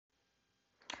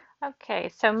Okay,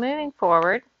 so moving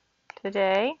forward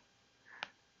today,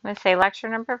 I'm going to say lecture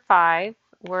number 5.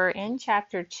 We're in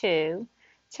chapter 2.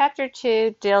 Chapter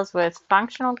 2 deals with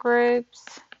functional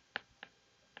groups,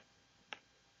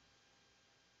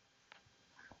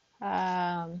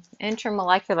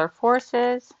 intermolecular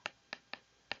forces,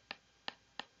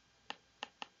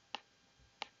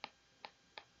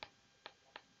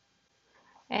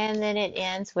 and then it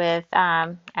ends with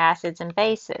acids and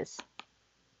bases.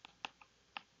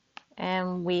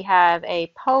 And we have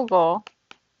a POGL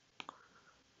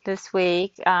this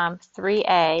week,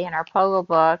 3A in our POGL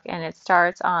book, and it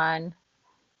starts on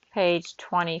page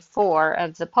 24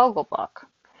 of the POGL book.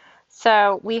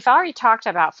 So we've already talked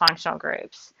about functional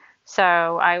groups.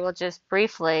 So I will just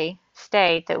briefly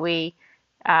state that we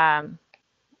have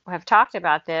talked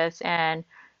about this, and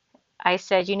I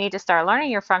said you need to start learning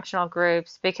your functional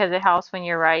groups because it helps when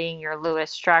you're writing your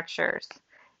Lewis structures.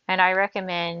 And I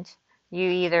recommend you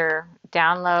either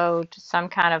download some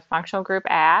kind of functional group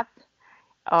app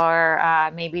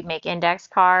or maybe make index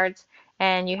cards,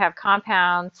 and you have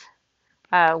compounds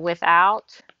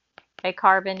without a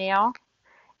carbonyl,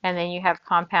 and then you have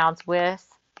compounds with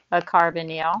a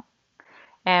carbonyl.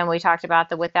 And we talked about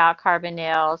the without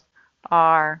carbonyls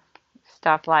are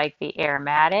stuff like the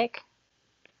aromatic.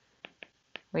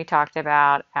 We talked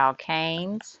about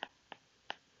alkanes.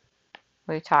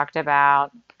 We talked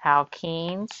about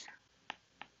alkenes.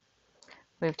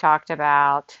 We've talked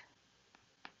about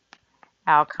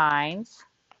alkynes.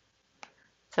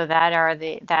 So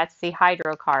that's the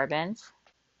hydrocarbons.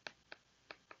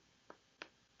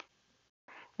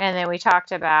 And then we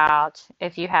talked about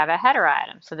if you have a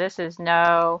heteroatom. So this is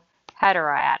no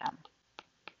heteroatom.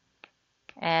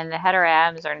 And the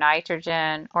heteroatoms are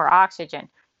nitrogen or oxygen.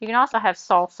 You can also have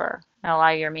sulfur in a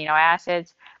lot of your amino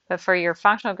acids, but for your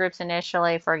functional groups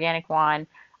initially, for organic 1,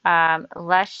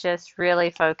 let's just really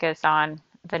focus on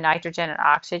the nitrogen and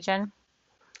oxygen.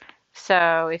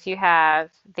 So if you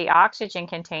have the oxygen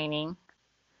containing,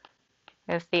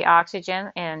 if the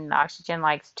oxygen, and oxygen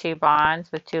likes 2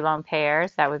 bonds with 2 lone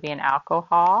pairs, that would be an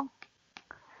alcohol.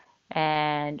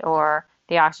 Or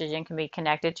the oxygen can be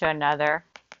connected to another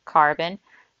carbon.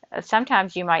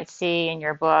 Sometimes you might see in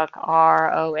your book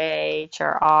ROH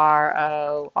or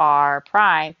ROR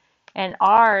prime, and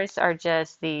R's are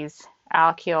just these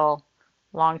alkyl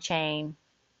long chain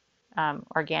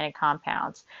organic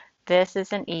compounds. This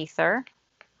is an ether.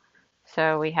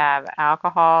 So we have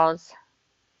alcohols.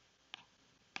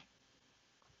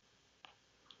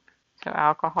 So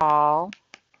alcohol,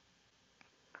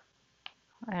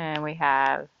 and we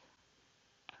have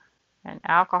an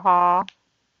alcohol,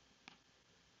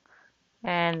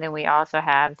 and then we also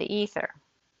have the ether.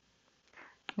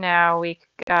 Now we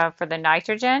for the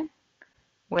nitrogen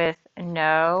with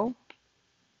no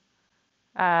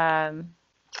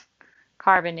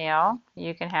carbonyl,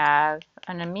 you can have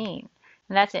an amine,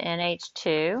 and that's an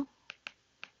NH2,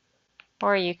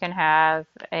 or you can have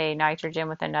a nitrogen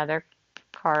with another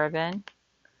carbon,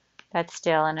 that's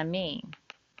still an amine.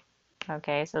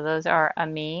 Okay, so those are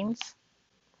amines.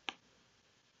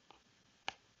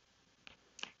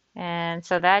 And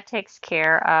so that takes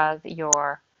care of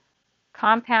your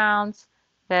compounds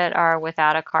that are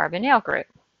without a carbonyl group.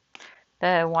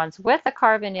 The ones with a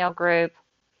carbonyl group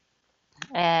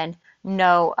and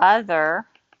no other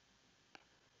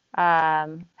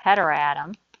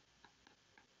heteroatom,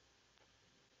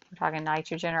 we're talking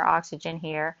nitrogen or oxygen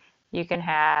here, you can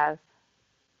have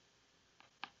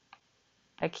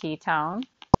a ketone.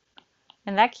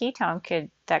 And that ketone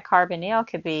that carbonyl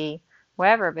could be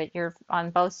wherever, but you're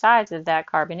on both sides of that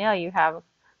carbonyl, you have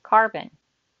carbon.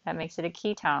 That makes it a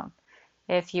ketone.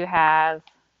 If you have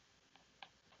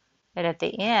it at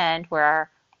the end where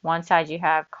one side you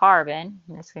have carbon,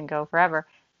 and this can go forever,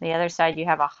 the other side you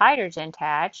have a hydrogen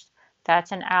attached,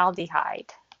 that's an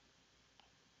aldehyde.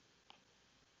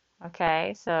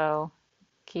 Okay, so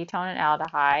ketone and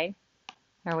aldehyde.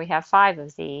 Here we have 5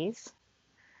 of these.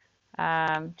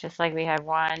 Just like we have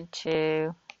 1,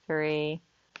 2, 3,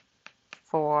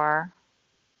 4.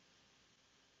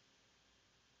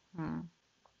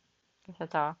 Guess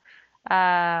that's all.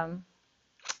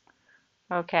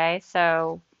 Okay,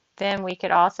 so then we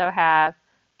could also have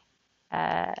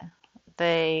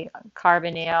the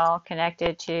carbonyl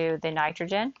connected to the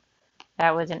nitrogen.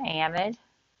 That was an amide.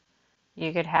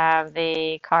 You could have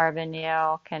the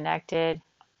carbonyl connected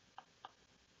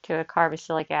to a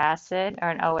carboxylic acid or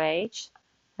an OH.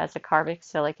 That's a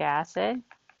carboxylic acid.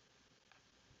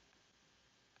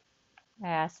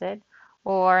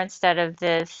 Or instead of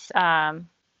this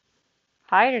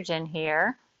hydrogen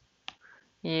here,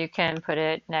 you can put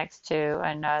it next to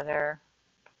another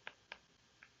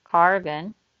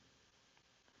carbon,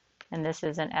 and this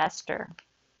is an ester.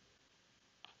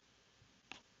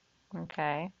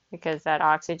 Okay, because that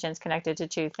oxygen is connected to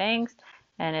two things,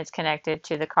 and it's connected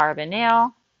to the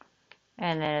carbonyl,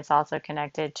 and then it's also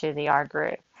connected to the R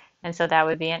group. And so that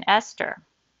would be an ester.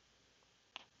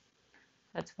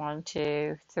 That's 1,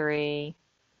 2, 3,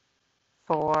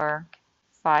 4,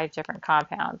 5 different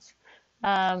compounds.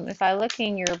 If I look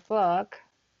in your book,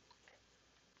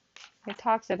 it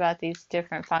talks about these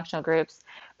different functional groups.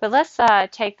 But let's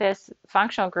take this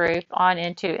functional group on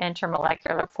into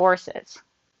intermolecular forces.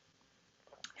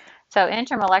 So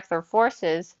intermolecular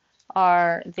forces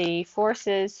are the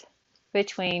forces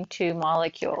between two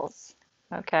molecules.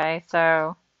 Okay,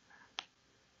 so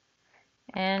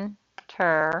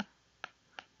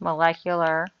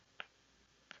intermolecular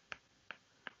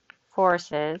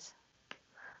forces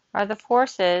are the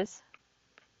forces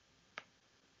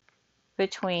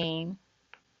between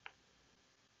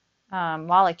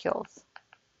molecules.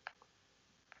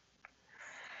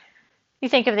 You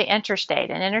think of the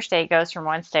interstate. An interstate goes from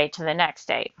one state to the next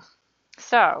state.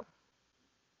 So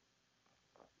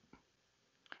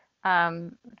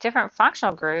different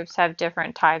functional groups have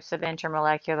different types of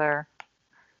intermolecular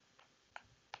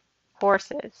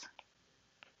forces.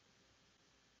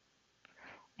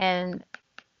 And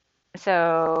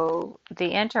so the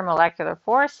intermolecular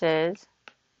forces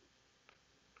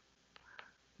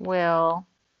will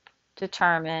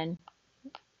determine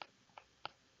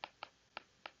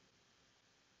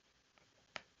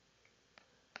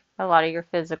a lot of your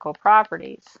physical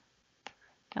properties.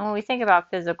 And when we think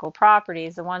about physical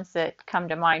properties, the ones that come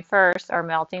to mind first are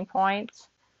melting points,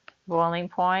 boiling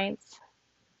points,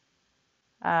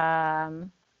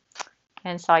 and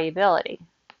solubility.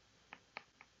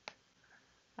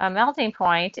 A melting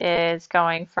point is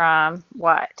going from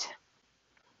what?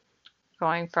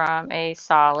 Going from a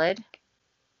solid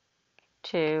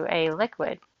to a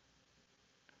liquid.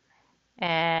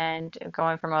 And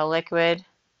going from a liquid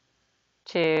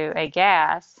to a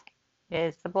gas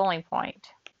is the boiling point.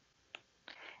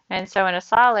 And so in a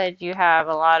solid, you have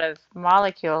a lot of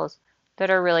molecules that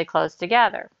are really close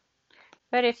together.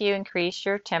 But if you increase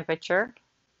your temperature,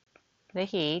 the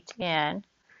heat in,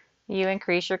 you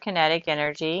increase your kinetic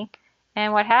energy,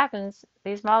 and what happens,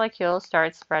 these molecules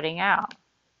start spreading out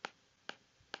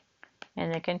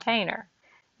in the container.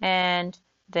 And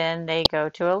then they go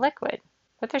to a liquid,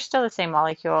 but they're still the same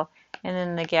molecule. And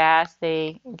then the gas,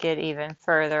 they get even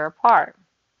further apart.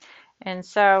 And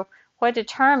so what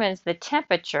determines the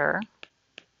temperature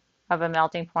of a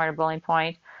melting point or boiling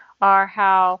point are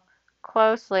how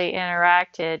closely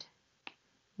interacted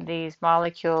these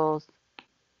molecules,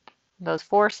 those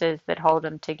forces that hold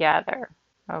them together.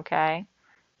 Okay,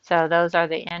 so those are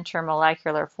the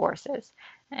intermolecular forces.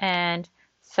 And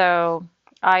so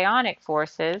ionic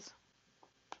forces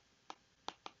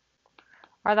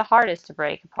are the hardest to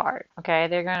break apart. Okay,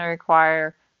 they're going to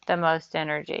require the most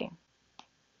energy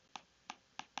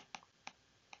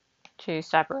to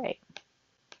separate.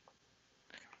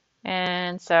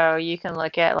 And so you can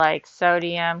look at like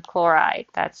sodium chloride,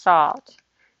 that's salt,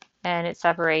 and it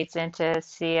separates into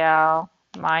Cl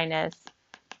minus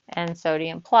and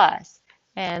sodium plus.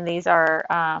 And these are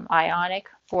ionic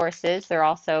forces. They're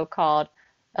also called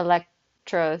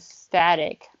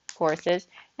electrostatic forces.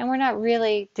 And we're not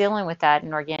really dealing with that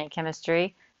in organic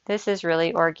chemistry. This is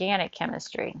really organic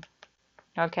chemistry.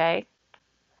 Okay?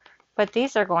 But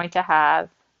these are going to have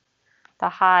the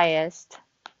highest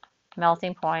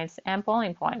melting points and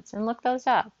boiling points. And look those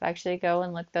up. Actually go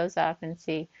and look those up and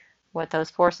see what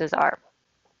those forces are.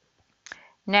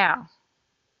 Now,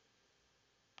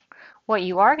 what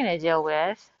you are going to deal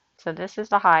with, so this is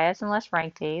the highest, and let's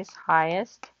rank these,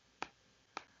 highest,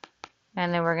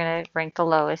 and then we're going to rank the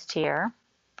lowest here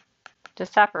to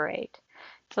separate.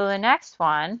 So the next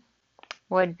one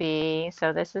would be,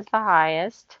 so this is the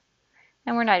highest,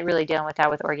 and we're not really dealing with that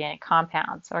with organic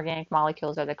compounds. Organic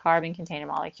molecules are the carbon-containing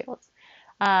molecules.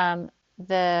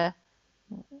 The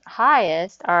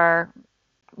highest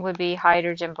would be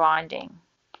hydrogen bonding.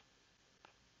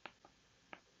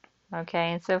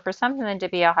 Okay, and so for something to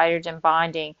be a hydrogen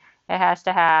bonding, it has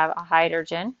to have a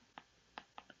hydrogen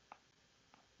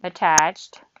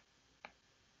attached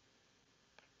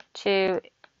to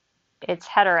its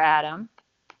heteroatom,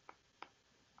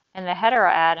 and the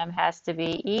heteroatom has to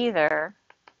be either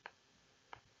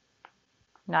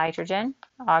nitrogen,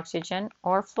 oxygen,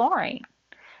 or fluorine.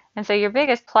 And so your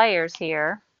biggest players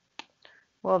here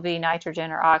will be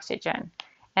nitrogen or oxygen.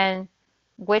 And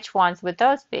which ones would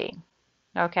those be?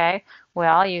 Okay,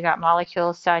 well, you got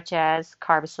molecules such as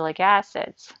carboxylic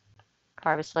acids,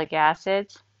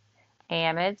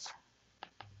 amides,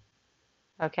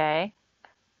 okay,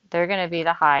 they're going to be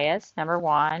the highest. Number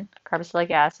 1, carboxylic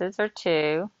acids are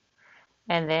 2,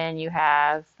 and then you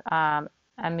have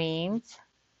amines,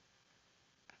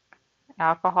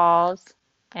 alcohols,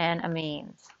 and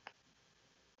amines.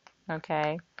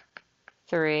 Okay,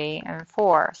 3 and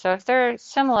 4. So if they're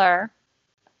similar,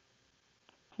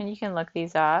 and you can look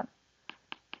these up.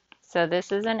 So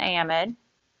this is an amide.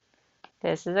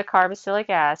 This is a carboxylic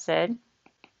acid.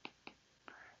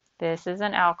 This is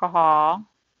an alcohol.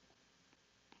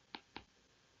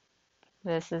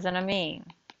 This is an amine.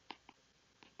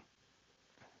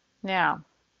 Now,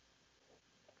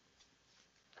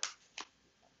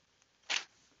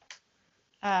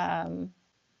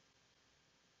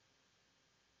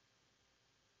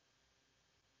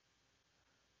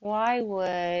 why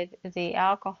would the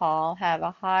alcohol have a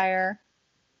higher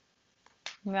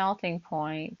melting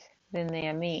point than the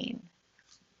amine?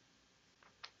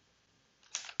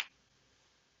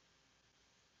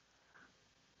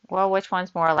 Well, which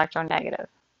one's more electronegative?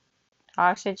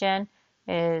 Oxygen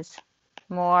is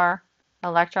more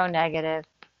electronegative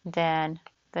than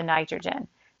the nitrogen.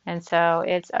 And so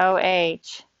its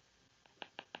OH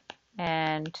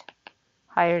and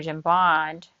hydrogen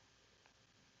bond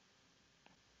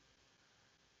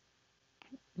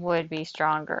would be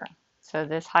stronger. So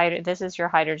this is your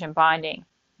hydrogen bonding,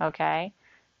 okay?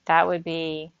 That would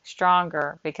be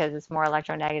stronger because it's more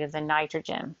electronegative than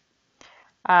nitrogen.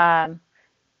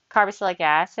 Carboxylic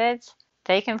acids,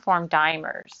 they can form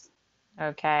dimers,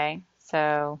 okay?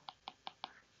 So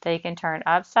they can turn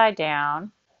upside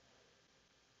down,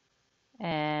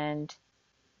 and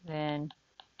then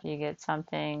you get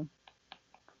something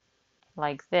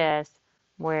like this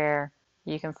where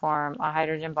you can form a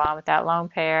hydrogen bond with that lone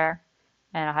pair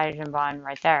and a hydrogen bond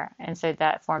right there. And so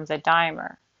that forms a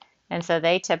dimer. And so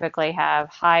they typically have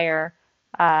higher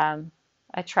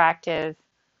attractive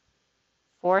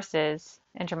forces,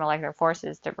 intermolecular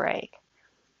forces to break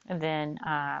than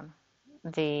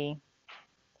the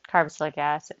carboxylic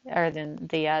acid, or than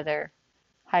the other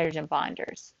hydrogen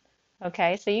bonders.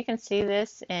 Okay, so you can see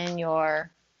this in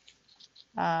your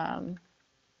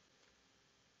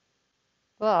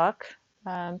book,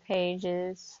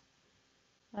 pages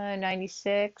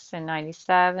 96 and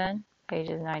 97,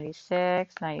 pages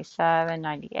 96, 97,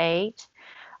 98.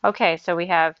 Okay, so we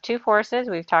have two forces.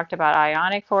 We've talked about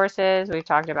ionic forces. We've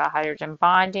talked about hydrogen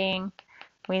bonding.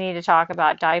 We need to talk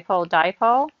about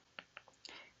dipole-dipole.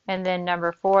 And then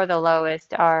number 4, the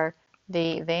lowest, are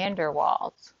the van der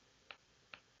Waals.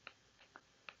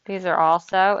 These are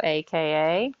also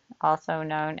AKA, also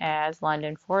known as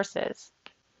London forces.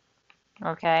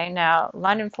 Okay, now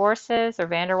London forces or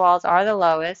van der Waals are the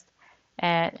lowest,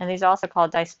 and these are also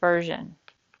called dispersion.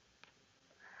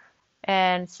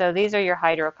 And so these are your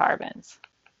hydrocarbons.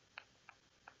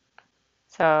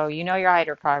 So you know your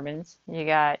hydrocarbons. You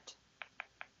got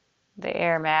the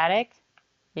aromatic,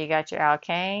 you got your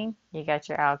alkane, you got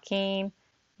your alkene,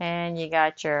 and you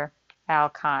got your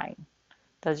alkyne.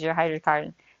 Those are your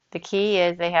hydrocarbons. The key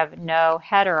is they have no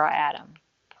heteroatom.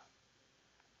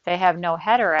 They have no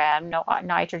heteroatom, no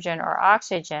nitrogen or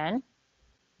oxygen,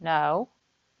 no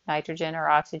nitrogen or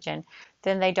oxygen,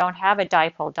 then they don't have a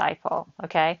dipole-dipole,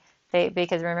 okay?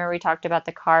 Because remember we talked about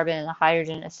the carbon and the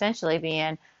hydrogen essentially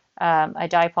being a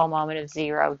dipole moment of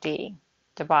 0D,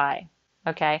 Debye,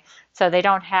 okay? So they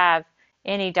don't have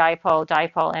any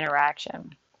dipole-dipole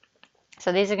interaction.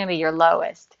 So these are going to be your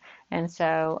lowest. And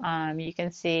so you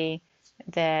can see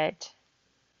that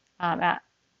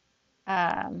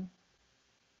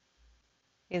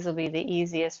these will be the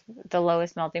easiest, the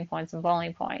lowest melting points and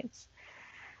boiling points.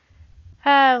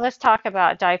 Let's talk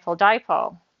about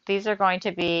dipole-dipole. These are going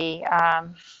to be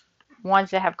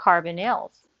ones that have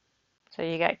carbonyls. So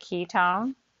you got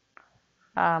ketone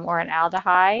or an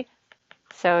aldehyde.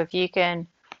 So if you can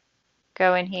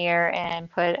go in here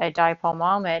and put a dipole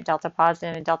moment, delta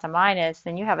positive and delta minus,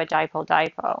 then you have a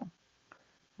dipole-dipole.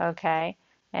 Okay,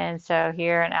 and so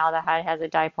here an aldehyde has a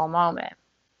dipole moment.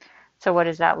 So what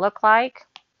does that look like?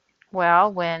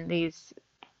 Well, when these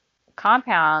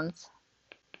compounds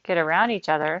get around each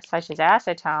other, such as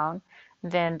acetone,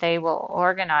 then they will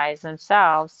organize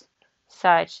themselves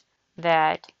such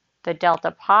that the delta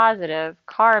positive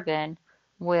carbon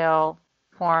will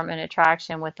form an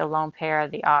attraction with the lone pair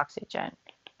of the oxygen,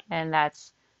 and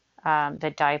that's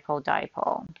the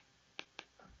dipole-dipole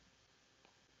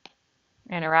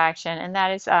interaction, and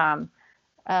that is an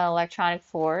electronic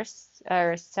force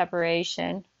or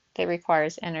separation that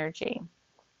requires energy.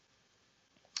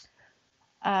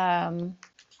 So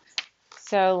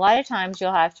a lot of times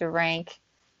you'll have to rank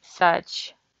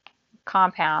such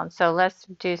compounds. So let's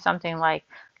do something like,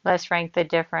 let's rank the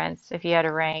difference. If you had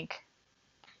to rank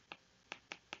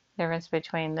difference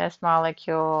between this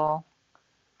molecule,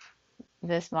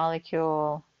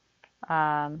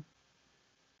 um,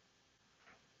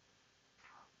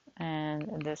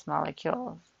 and this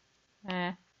molecule.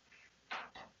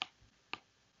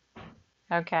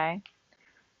 Okay.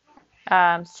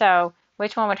 So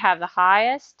which one would have the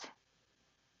highest?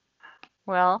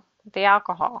 Well, the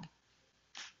alcohol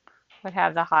would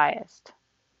have the highest.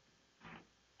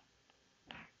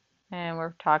 And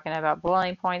we're talking about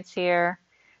boiling points here.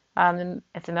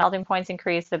 If the melting points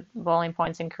increase, the boiling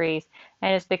points increase,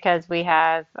 and it's because we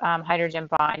have hydrogen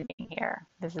bonding here.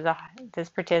 This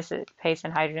participates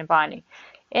in hydrogen bonding.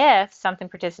 If something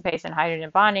participates in hydrogen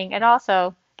bonding, it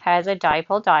also has a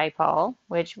dipole-dipole,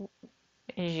 which,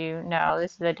 as you know,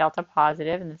 this is a delta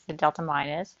positive and this is a delta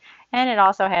minus, and it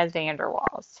also has van der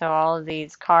Waals. So all of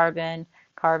these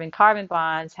carbon-carbon-carbon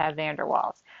bonds have van der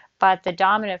Waals, but the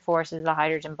dominant force is the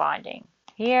hydrogen bonding.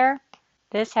 Here,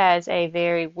 this has a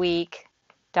very weak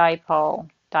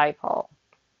dipole-dipole.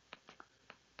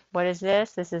 What is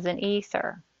this? This is an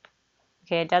ether.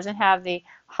 Okay, it doesn't have the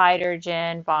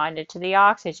hydrogen bonded to the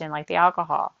oxygen like the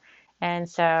alcohol. And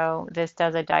so this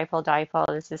does a dipole-dipole.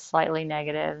 This is slightly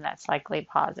negative, and that's slightly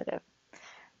positive.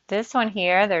 This one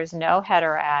here, there's no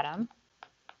heteroatom.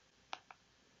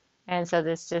 And so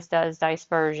this just does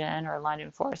dispersion or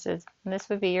London forces. And this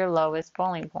would be your lowest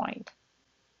boiling point.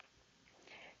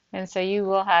 And so you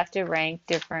will have to rank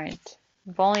different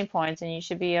boiling points, and you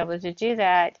should be able to do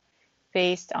that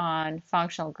based on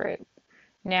functional group.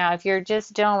 Now, if you're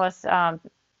just dealing with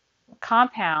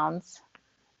compounds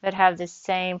that have the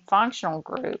same functional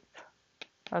group,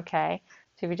 okay,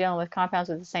 so if you're dealing with compounds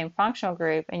with the same functional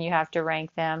group and you have to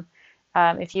rank them,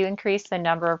 if you increase the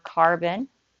number of carbon,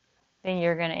 then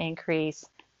you're going to increase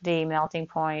the melting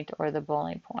point or the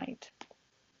boiling point.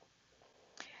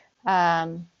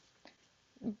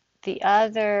 The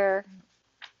other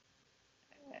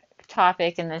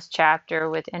topic in this chapter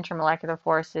with intermolecular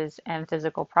forces and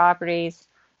physical properties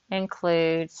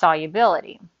include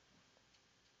solubility.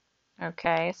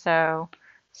 Okay, so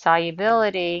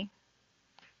solubility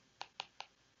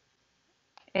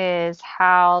is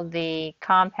how the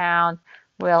compound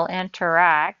will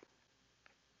interact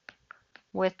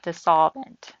with the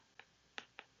solvent.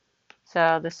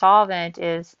 So the solvent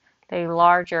is the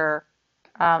larger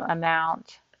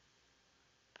amount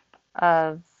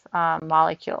of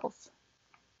molecules.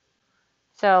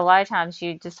 So a lot of times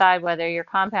you decide whether your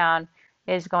compound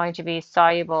is going to be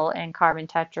soluble in carbon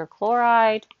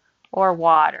tetrachloride or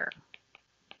water.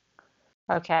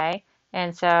 Okay,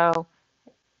 and so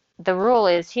the rule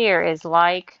is here is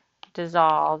like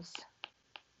dissolves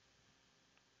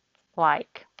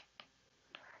like.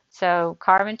 So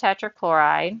carbon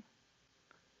tetrachloride,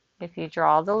 if you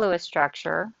draw the Lewis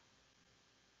structure,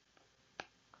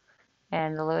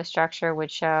 and the Lewis structure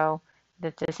would show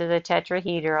that this is a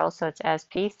tetrahedral, so it's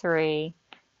sp3,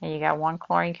 and you got one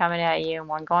chlorine coming at you and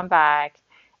one going back,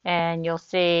 and you'll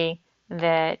see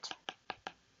that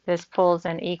this pulls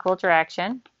in equal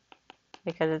direction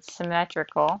because it's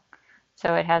symmetrical,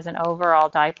 so it has an overall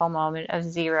dipole moment of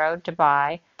 0 to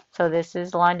bi, so this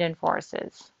is London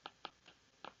forces,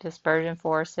 dispersion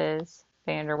forces,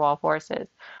 van der Waals forces.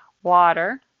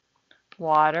 Water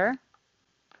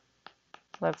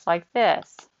looks like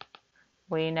this.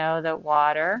 We know that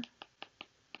water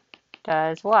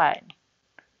does what?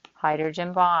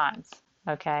 Hydrogen bonds.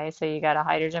 Okay, so you got a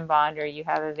hydrogen bond or you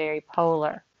have a very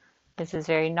polar. This is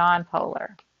very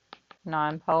nonpolar.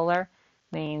 Nonpolar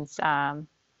means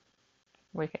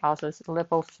we can also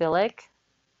lipophilic,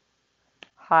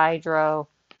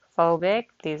 hydrophobic.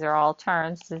 These are all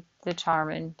terms to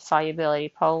determine solubility.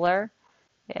 Polar.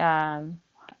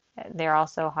 They're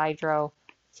also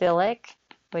hydrophilic,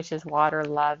 which is water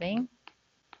loving.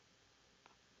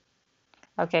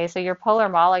 Okay, so your polar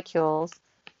molecules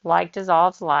like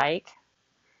dissolves like.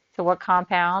 So what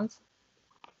compounds?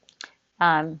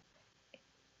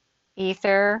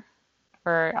 Ether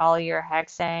for all your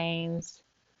hexanes,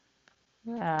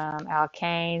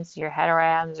 alkanes, your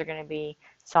heteroatoms are going to be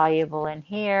soluble in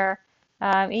here.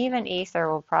 Even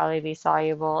ether will probably be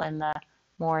soluble in the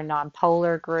more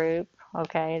nonpolar group.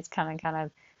 Okay, it's kind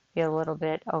of be a little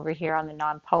bit over here on the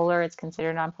nonpolar. It's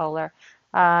considered nonpolar.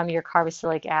 Your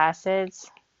carboxylic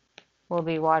acids will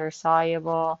be water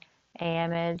soluble.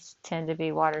 Amides tend to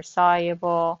be water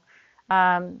soluble.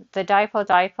 The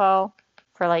dipole-dipole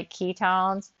for like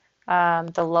ketones,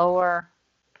 the lower,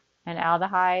 and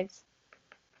aldehydes,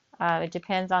 it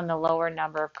depends on the lower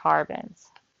number of carbons.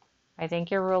 I think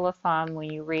your rule of thumb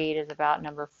when you read is about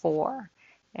number 4.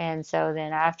 And so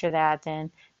then after that, then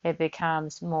it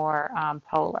becomes more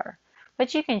polar.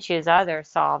 But you can choose other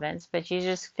solvents, but you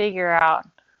just figure out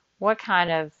what kind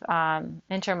of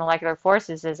intermolecular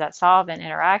forces does that solvent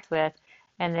interact with,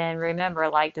 and then remember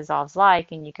like dissolves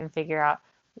like, and you can figure out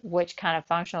which kind of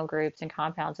functional groups and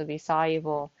compounds will be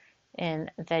soluble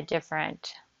in the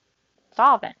different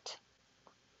solvent.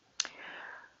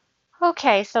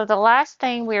 Okay, so the last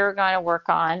thing we are going to work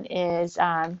on is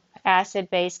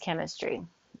acid-base chemistry.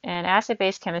 And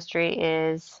acid-base chemistry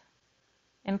is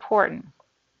important.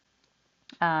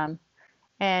 And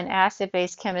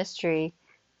acid-base chemistry,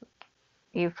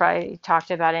 you've probably talked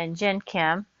about it in Gen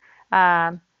Chem.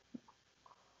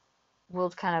 We'll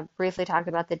kind of briefly talk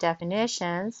about the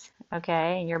definitions,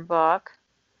 okay, in your book,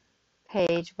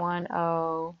 page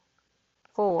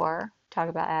 104, talk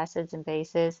about acids and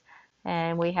bases.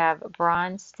 And we have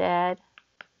Bronsted,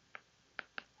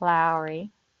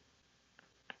 Lowry,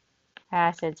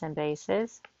 acids and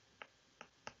bases.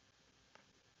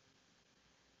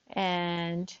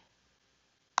 And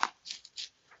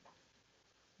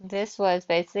this was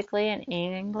basically an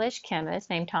English chemist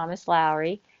named Thomas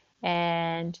Lowry.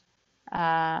 And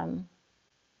then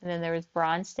there was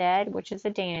Bronsted, which is a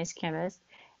Danish chemist.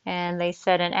 And they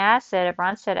said an acid, a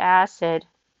Bronsted acid,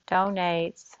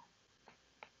 donates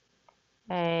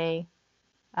a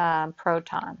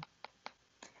proton,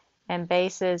 and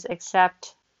bases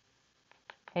accept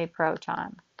a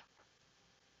proton.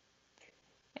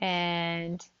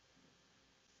 And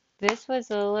this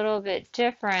was a little bit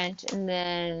different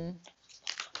than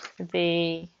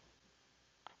the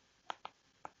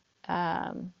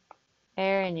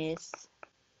Arrhenius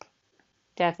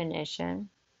definition.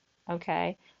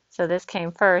 Okay, so this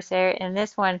came first, and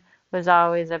this one was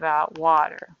always about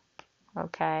water.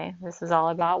 Okay, this is all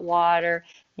about water.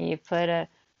 You put a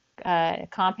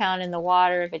compound in the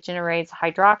water. If it generates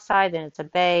hydroxide, then it's a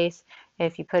base.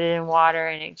 If you put it in water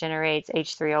and it generates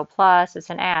H3O+, it's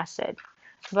an acid.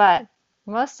 But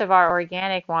most of our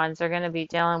organic ones are going to be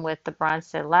dealing with the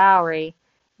Bronsted-Lowry,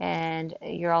 and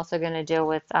you're also going to deal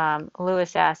with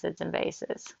Lewis acids and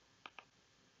bases.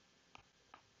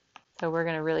 So we're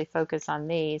going to really focus on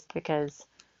these because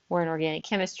we're in organic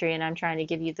chemistry, and I'm trying to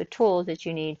give you the tools that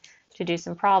you need to do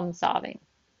some problem solving.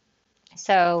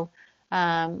 So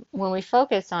when we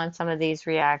focus on some of these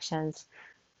reactions,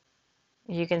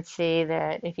 you can see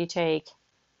that if you take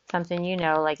something you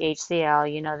know, like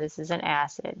HCl, you know this is an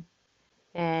acid.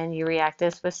 And you react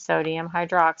this with sodium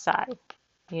hydroxide.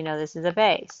 You know this is a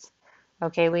base.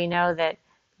 Okay, we know that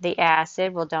the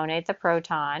acid will donate the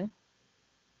proton.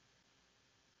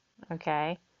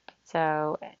 Okay,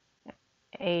 so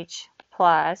H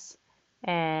plus,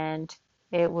 and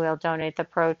it will donate the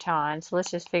proton. So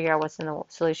let's just figure out what's in the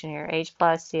solution here. H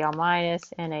plus, Cl minus,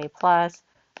 Na plus,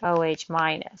 OH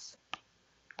minus.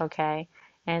 Okay,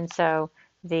 and so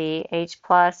the H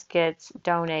plus gets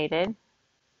donated.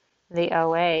 The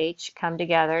OH come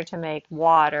together to make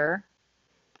water,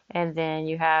 and then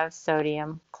you have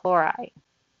sodium chloride.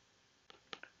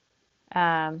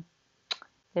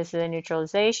 This is a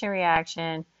neutralization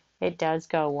reaction. It does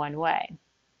go one way.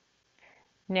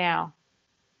 Now,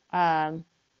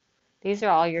 these are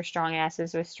all your strong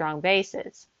acids with strong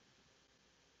bases.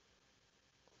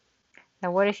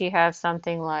 Now, what if you have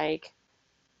something like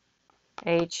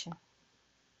H2O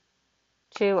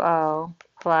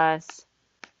plus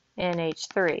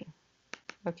NH3?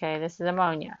 Okay, this is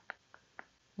ammonia.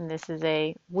 And this is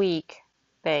a weak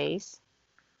base.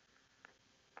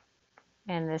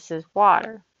 And this is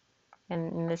water.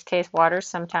 And in this case, water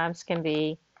sometimes can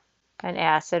be an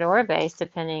acid or a base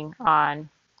depending on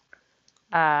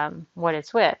what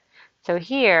it's with. So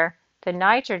here, the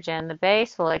nitrogen, the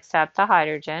base, will accept the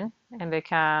hydrogen and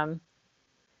become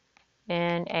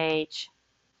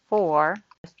NH4.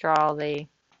 Let's draw the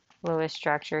Lewis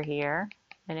structure here,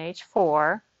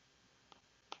 NH4.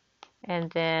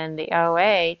 And then the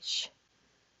OH,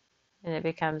 and it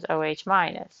becomes OH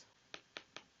minus.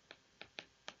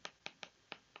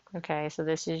 Okay, so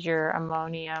this is your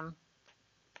ammonium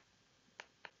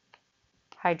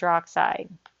hydroxide.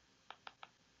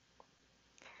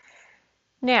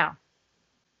 Now,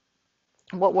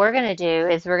 what we're going to do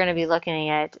is we're going to be looking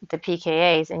at the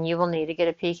pKa's, and you will need to get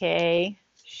a pKa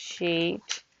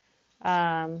sheet,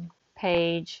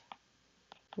 page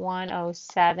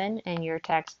 107 in your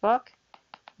textbook,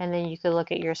 and then you could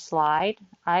look at your slide.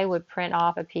 I would print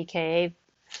off a pKa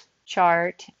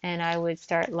chart, and I would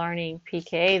start learning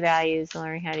pKa values,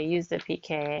 learning how to use the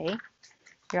pKa.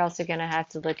 You're also going to have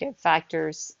to look at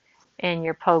factors in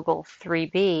your POGL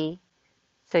 3B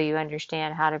so you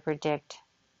understand how to predict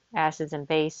acids and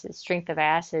bases, strength of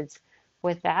acids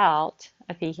without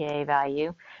a pKa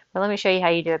value. But let me show you how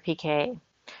you do a pKa.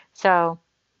 So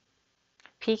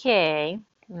pKa,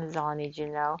 this is all I need you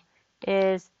to know,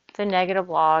 is the negative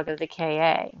log of the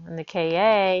Ka. And the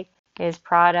Ka is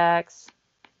products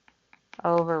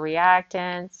over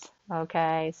reactants.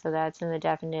 Okay, so that's in the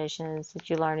definitions that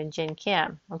you learn in Gen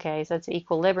Chem. Okay, so it's the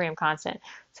equilibrium constant.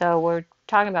 So we're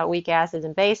talking about weak acids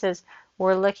and bases.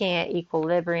 We're looking at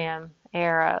equilibrium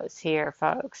arrows here,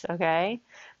 folks. Okay,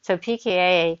 so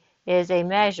pKa is a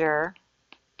measure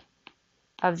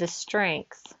of the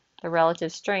strength, the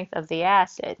relative strength of the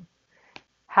acid.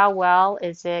 How well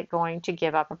is it going to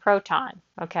give up a proton?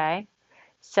 Okay,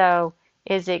 so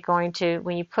is it going to,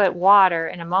 when you put water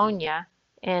and ammonia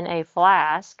in a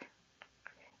flask,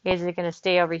 is it going to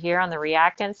stay over here on the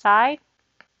reactant side?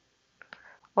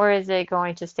 Or is it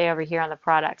going to stay over here on the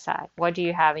product side? What do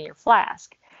you have in your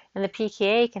flask? And the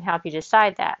pKa can help you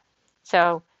decide that.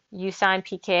 So you sign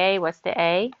pKa, what's the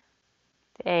A?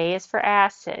 The A is for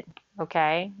acid,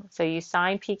 okay? So you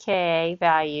sign pKa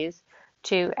values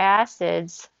to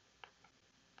acids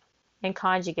and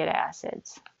conjugate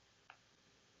acids,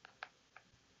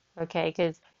 okay?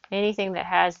 Because anything that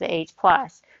has the H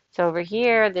plus. So over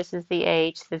here, this is the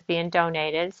H that's being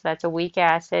donated, so that's a weak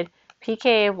acid.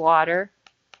 pKa of water,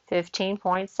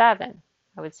 15.7.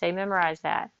 I would say memorize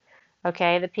that.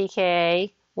 Okay, the pKa,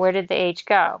 where did the H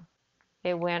go?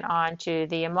 It went on to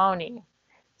the ammonia.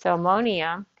 So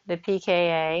ammonium, the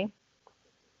pKa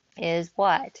is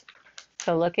what?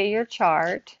 So look at your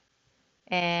chart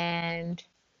and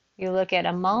you look at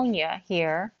ammonia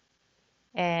here,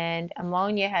 and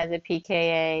ammonia has a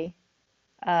pKa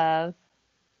of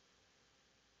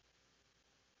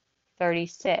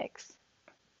 36.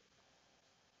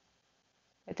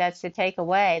 But that's to take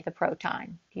away the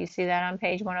proton. Do you see that on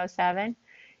page 107?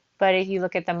 But if you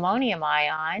look at the ammonium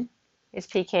ion, its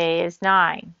pKa is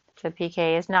 9. So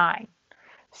pKa is 9.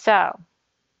 So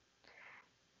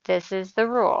this is the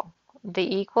rule.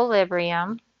 The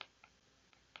equilibrium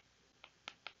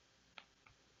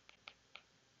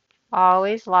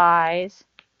always lies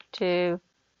to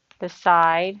the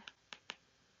side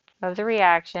of the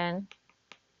reaction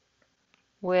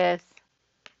with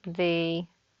the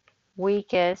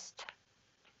weakest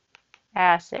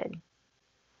acid,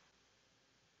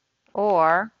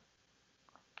 or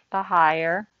the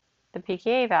higher the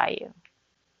pKa value.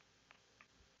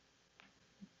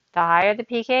 The higher the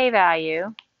pKa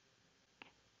value,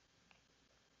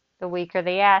 the weaker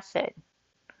the acid.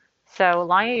 So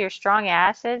along with your strong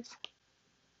acids,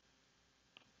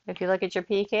 if you look at your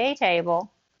pKa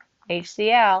table,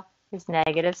 HCl is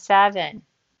 -7.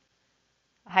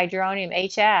 Hydronium,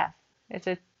 HF, is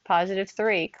a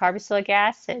 +3. Carboxylic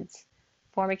acids,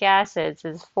 formic acids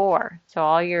is 4. So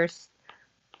all your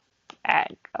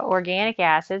organic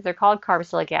acids, they're called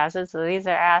carboxylic acids, so these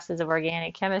are acids of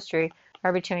organic chemistry,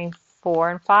 are between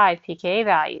 4 and 5 pKa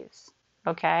values.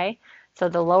 Okay? So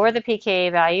the lower the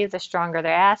pKa value, the stronger the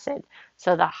acid.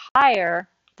 So the higher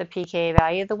the pKa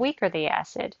value, the weaker the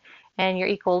acid. And your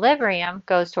equilibrium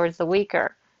goes towards the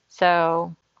weaker.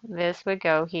 So this would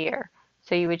go here.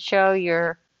 So you would show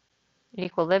your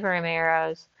equilibrium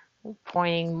arrows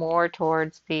pointing more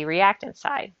towards the reactant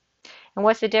side. And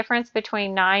what's the difference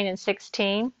between 9 and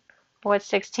 16? What's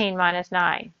 16 minus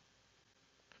 9?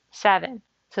 7.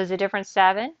 So is the difference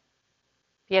 7?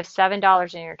 You have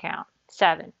 $7 in your account.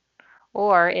 7.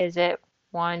 Or is it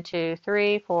 1, 2,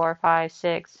 3, 4, 5,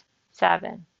 6,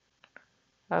 7?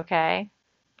 Okay.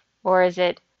 Or is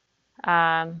it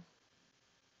 10,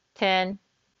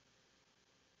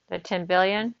 the 10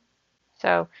 billion?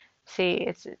 So see,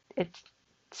 it's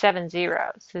 7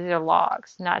 zeros. So these are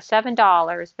logs. Not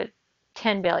 $7, but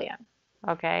 10 billion.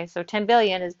 Okay, so 10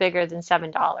 billion is bigger than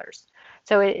 $7.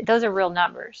 So those are real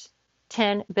numbers.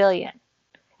 10 billion.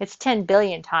 It's 10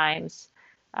 billion times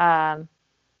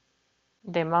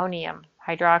the ammonium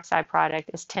hydroxide product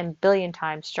is 10 billion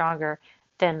times stronger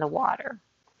than the water.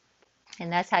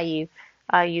 And that's how you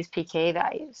use pKa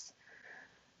values.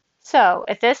 So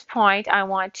at this point, I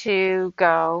want to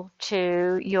go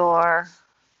to your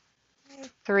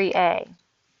 3A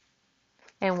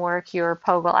and work your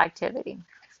POGL activity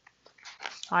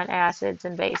on acids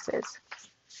and bases.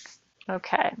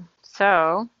 Okay,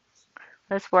 so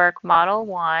let's work Model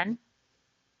 1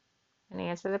 and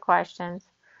answer the questions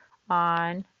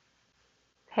on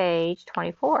page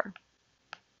 24.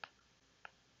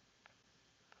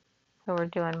 So we're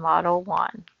doing Model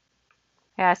 1,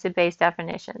 acid-base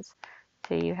definitions.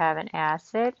 So you have an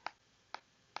acid,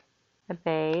 a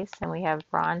base, and we have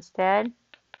Bronsted,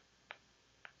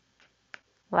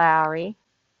 Lowry,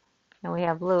 and we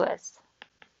have Lewis.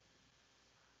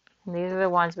 And these are the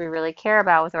ones we really care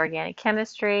about with organic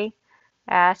chemistry.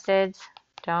 Acids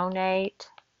donate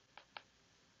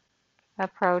a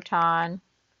proton,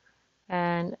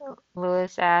 and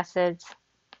Lewis acids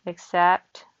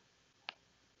except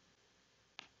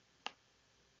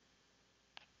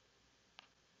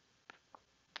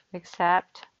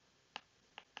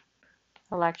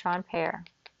electron pair.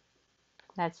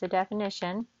 That's the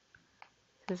definition.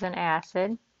 This is an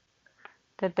acid.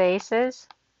 The bases,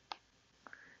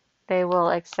 they will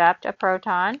accept a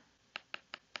proton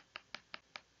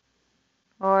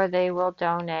or they will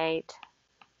donate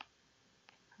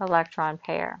electron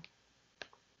pair.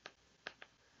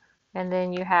 And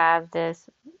then you have this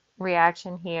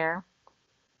reaction here,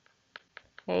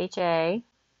 HA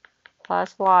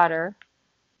plus water,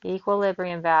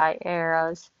 equilibrium value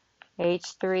arrows,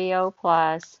 H3O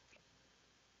plus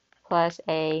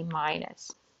A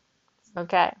minus.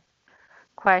 Okay,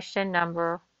 question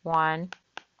number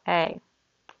 1A.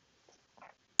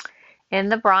 In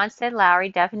the Bronsted-Lowry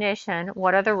definition,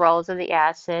 what are the roles of the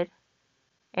acid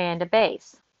and a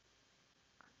base?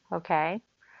 Okay,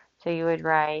 so you would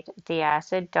write the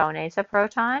acid donates a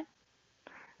proton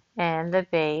and the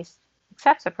base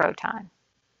accepts a proton.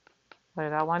 What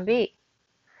about 1B?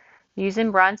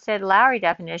 Using Bronsted-Lowry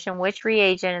definition, which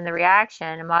reagent in the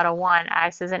reaction in Model 1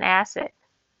 acts as an acid?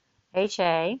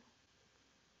 HA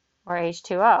or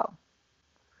H2O?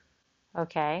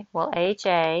 Okay, well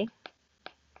HA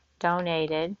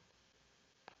donated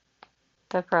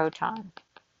the proton.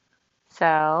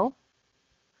 So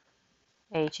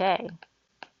HA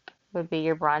would be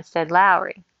your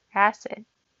Bronsted-Lowry acid,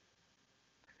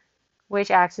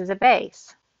 which acts as a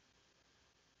base.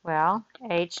 Well,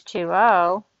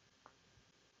 H2O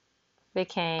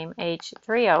became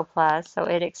H3O plus, so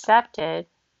it accepted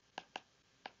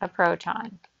a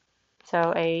proton.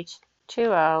 So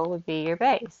H2O would be your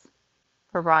base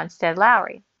for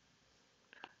Bronsted-Lowry.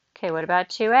 Okay, what about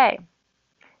 2A?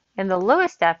 In the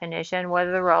Lewis definition, what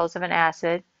are the roles of an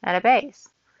acid and a base?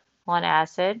 Well, an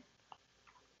acid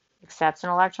accepts an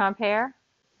electron pair,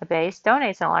 a base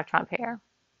donates an electron pair.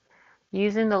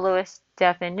 Using the Lewis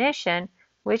definition,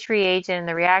 which reagent in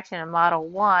the reaction in Model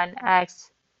 1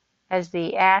 acts as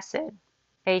the acid,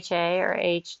 HA or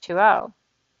H2O?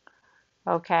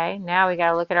 Okay, now we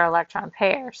got to look at our electron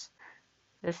pairs.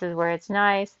 This is where it's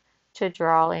nice to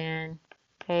draw in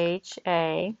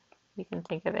HA. You can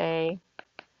think of A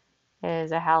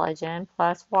as a halogen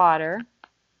plus water.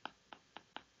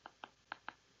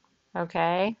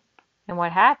 Okay, and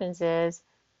what happens is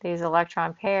these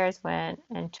electron pairs went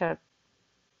and took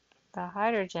the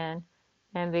hydrogen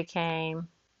and became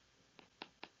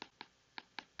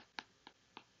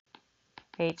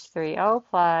H3O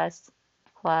plus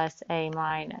A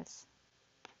minus.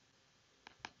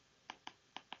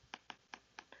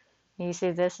 You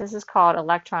see this is called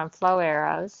electron flow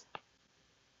arrows.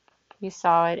 You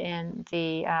saw it in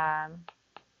the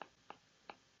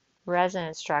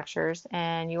resonance structures,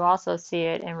 and you also see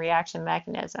it in reaction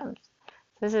mechanisms.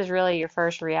 This is really your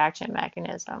first reaction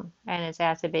mechanism, and it's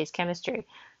acid-base chemistry.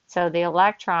 So the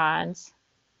electrons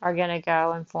are going to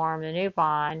go and form a new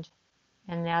bond,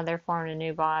 and now they're forming a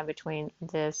new bond between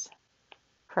this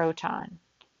proton.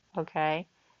 Okay,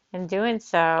 in doing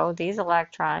so, these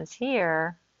electrons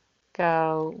here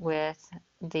go with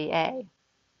the A.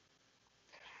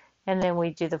 And then we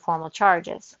do the formal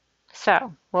charges.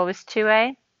 So, what was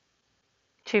 2A?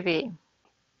 2B.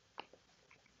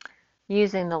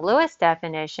 Using the Lewis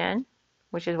definition,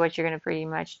 which is what you're going to pretty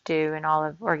much do in all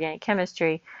of organic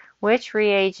chemistry, which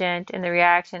reagent in the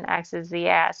reaction acts as the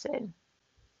acid?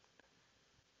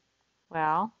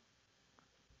 Well,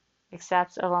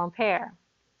 accepts a lone pair.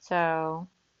 So,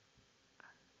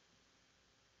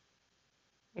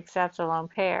 accepts a lone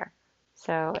pair.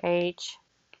 So,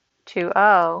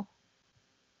 H2O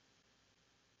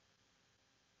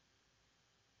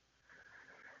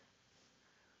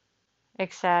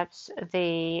accepts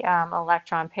the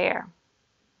electron pair.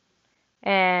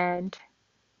 And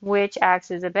which acts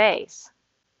as a base?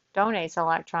 Donates an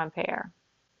electron pair.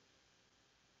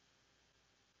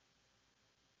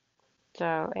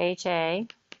 So HA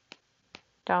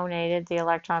donated the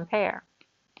electron pair.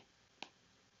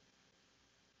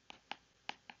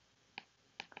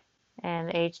 And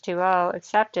H2O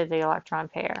accepted the electron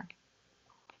pair.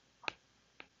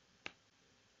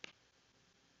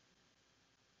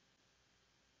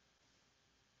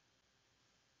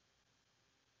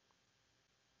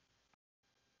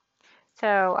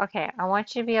 So, okay, I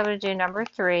want you to be able to do number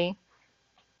 3.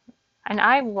 And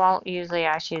I won't usually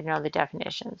ask you to know the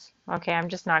definitions. Okay, I'm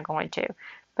just not going to.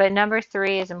 But number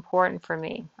 3 is important for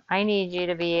me. I need you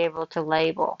to be able to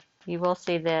label. You will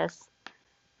see this,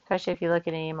 especially if you look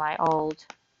at any of my old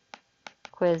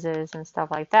quizzes and stuff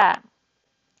like that.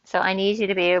 So I need you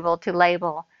to be able to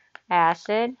label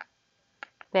acid,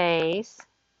 base,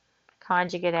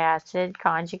 conjugate acid,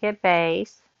 conjugate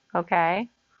base, okay?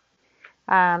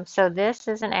 So this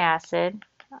is an acid,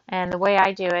 and the way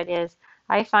I do it is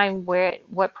I find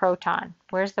what proton,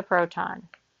 where's the proton?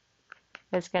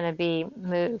 It's going to be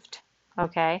moved,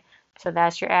 okay? So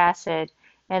that's your acid.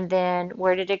 And then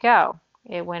where did it go?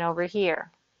 It went over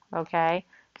here, okay?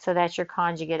 So that's your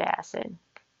conjugate acid.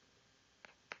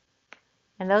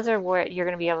 And those are where you're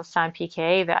going to be able to assign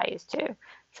pKa values to.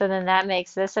 So then that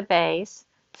makes this a base.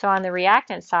 So on the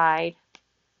reactant side,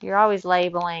 you're always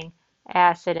labeling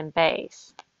acid and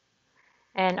base.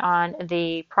 And on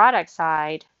the product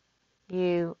side,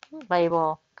 you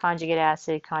label conjugate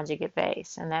acid, conjugate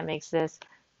base, and that makes this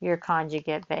your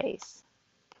conjugate base.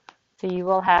 So you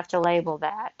will have to label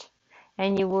that.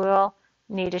 And you will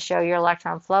need to show your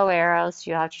electron flow arrows.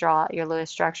 You'll have to draw out your Lewis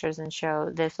structures and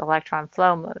show this electron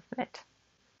flow movement.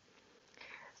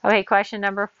 Okay, question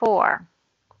number 4.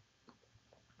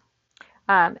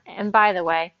 And by the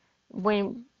way,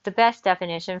 the best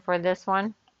definition for this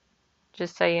one,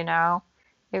 just so you know,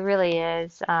 it really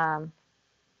is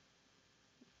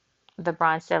the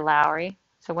Bronsted-Lowry.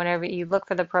 So whenever you look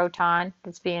for the proton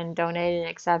that's being donated and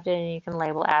accepted, and you can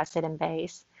label acid and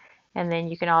base. And then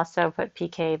you can also put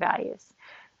pK values.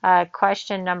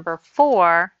 Question number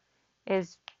 4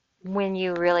 is when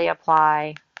you really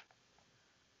apply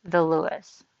the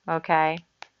Lewis, okay?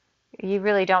 You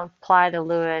really don't apply the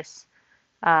Lewis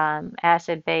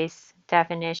acid-base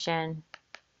definition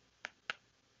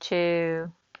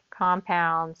to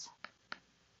compounds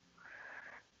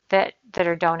that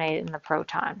are donated in the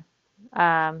proton.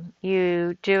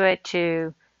 You do it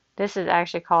to, this is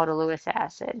actually called a Lewis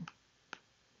acid.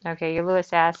 Okay, your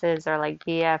Lewis acids are like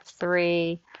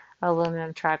BF3,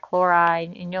 aluminum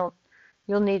trichloride, and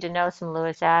you'll need to know some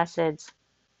Lewis acids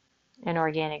in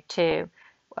organic too.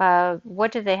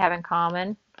 What do they have in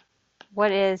common?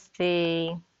 What is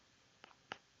the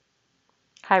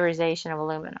hybridization of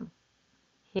aluminum?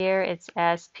 Here it's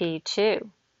sp2,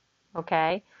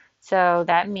 okay? So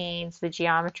that means the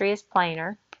geometry is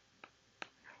planar,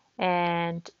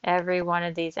 and every one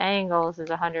of these angles is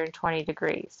 120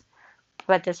 degrees.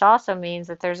 But this also means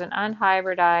that there's an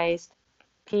unhybridized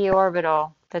p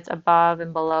orbital that's above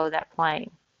and below that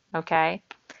plane, okay?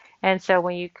 And so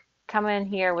when you come in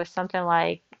here with something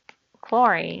like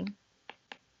chlorine,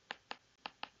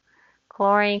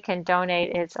 chlorine can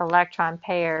donate its electron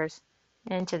pairs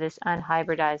into this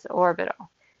unhybridized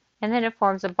orbital, and then it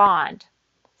forms a bond.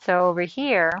 So over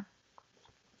here,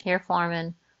 you're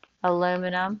forming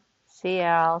aluminum,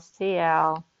 Cl,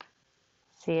 Cl,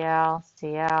 Cl,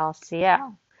 Cl,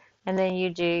 Cl. And then you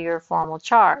do your formal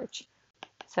charge.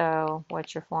 So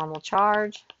what's your formal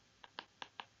charge?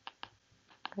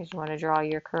 Because you want to draw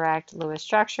your correct Lewis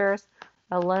structures.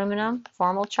 Aluminum,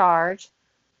 formal charge,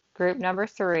 group number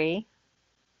 3.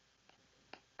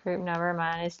 Group number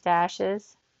minus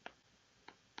dashes,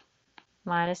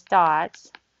 minus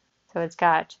dots. So it's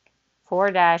got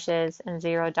 4 dashes and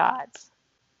 0 dots.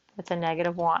 That's a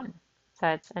 -1. So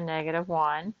that's a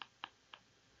 -1.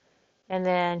 And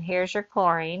then here's your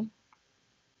chlorine.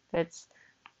 That's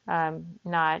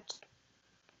not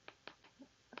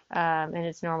in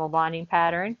its normal bonding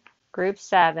pattern. Group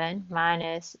 7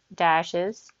 minus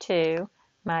dashes 2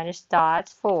 minus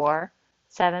dots 4.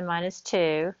 7 minus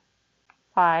 2,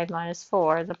 5 minus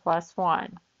 4 is a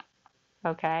 +1.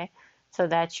 Okay, so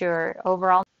that's your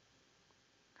overall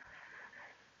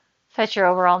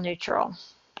neutral.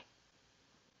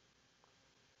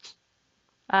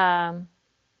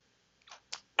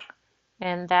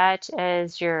 And that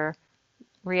is your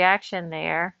reaction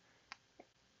there.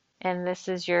 And this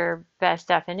is your best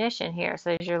definition here.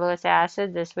 So there's your Lewis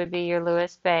acid. This would be your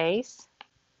Lewis base.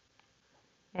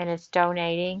 And it's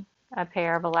donating a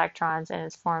pair of electrons and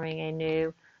it's forming a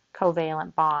new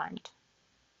covalent bond.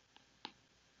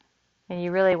 And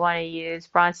you really want to use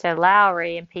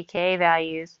Bronsted-Lowry and pKa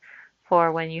values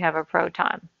for when you have a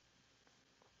proton.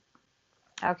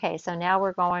 Okay, so now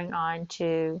we're going on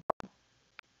to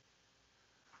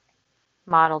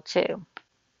Model 2.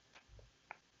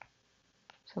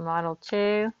 So Model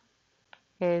 2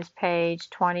 is page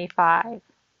 25.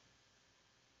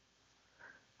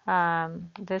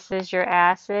 This is your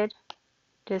acid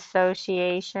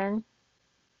dissociation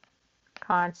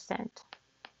constant.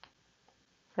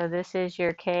 So this is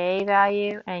your Ka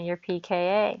value and your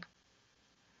pKa.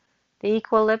 The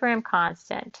equilibrium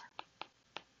constant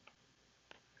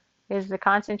is the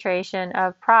concentration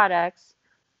of products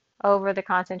over the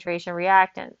concentration of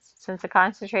reactants. Since the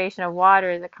concentration of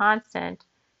water is a constant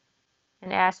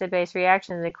in acid-base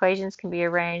reactions, the equations can be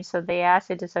arranged so the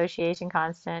acid dissociation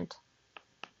constant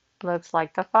looks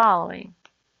like the following.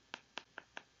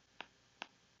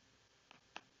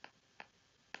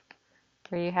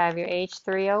 where you have your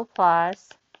H3O plus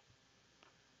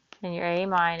and your A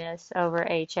minus over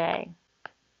HA.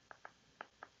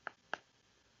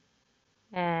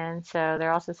 And so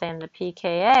they're also saying the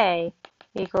pKa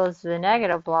equals the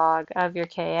negative log of your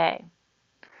Ka.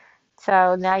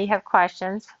 So now you have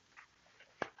questions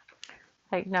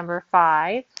like number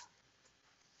 5.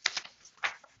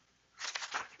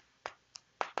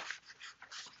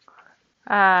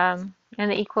 And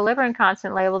the equilibrium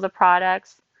constant label the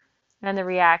products and the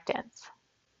reactants.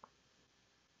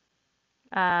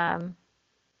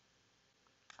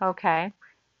 Okay,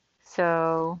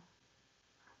 so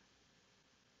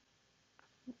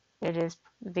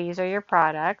these are your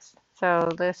products. So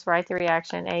let's write the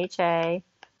reaction HA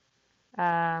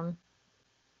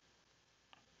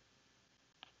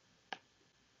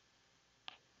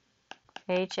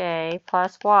HA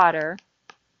plus water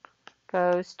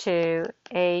goes to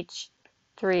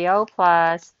H3O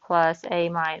plus A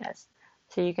minus.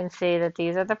 So you can see that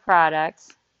these are the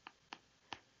products,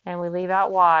 and we leave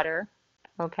out water,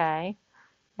 okay?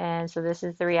 And so this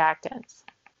is the reactants.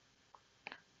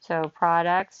 So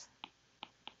products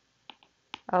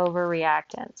over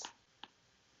reactants.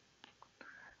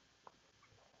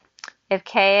 If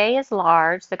Ka is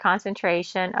large, the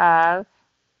concentration of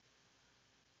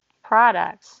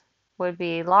products would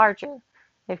be larger.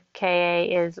 If Ka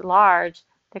is large,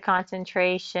 the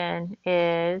concentration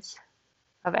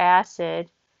of acid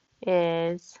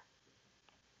is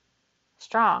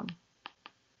strong.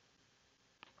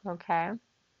 Okay.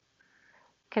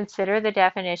 Consider the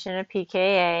definition of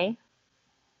pKa.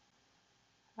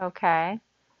 Okay.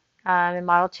 In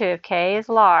model 2, if Ka is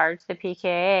large, the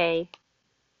pKa,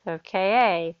 so if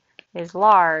Ka is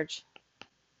large,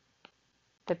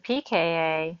 the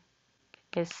pKa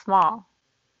is small.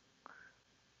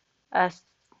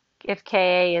 If Ka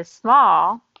is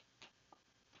small,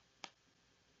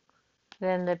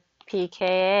 then the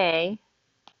pKa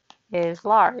is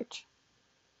large.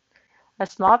 A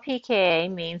small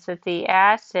pKa means that the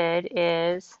acid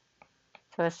is,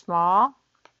 so a small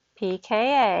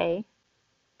pKa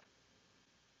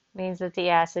means that the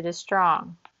acid is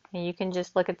strong. And you can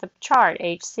just look at the chart.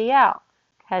 HCl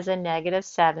has a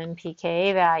 -7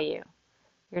 pKa value.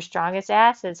 Your strongest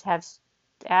acids have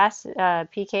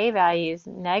pKa values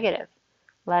negative,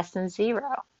 less than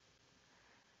 0.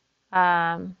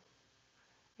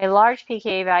 A large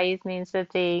pKa value means that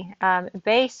the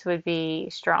base would be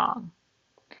strong.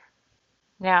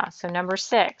 Now, so number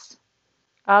 6.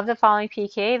 Of the following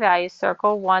pKa values,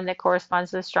 circle one that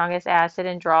corresponds to the strongest acid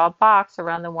and draw a box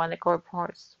around the one that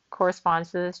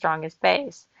corresponds to the strongest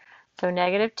base. So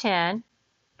 -10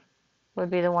 would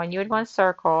be the one you would want to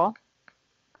circle,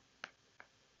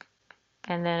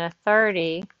 and then a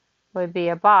 30 would be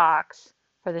a box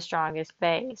for the strongest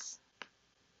base.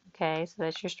 Okay, so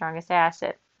that's your strongest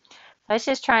acid. That's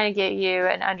just trying to get you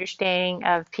an understanding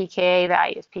of pKa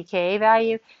values. pKa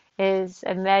value is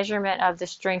a measurement of the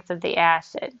strength of the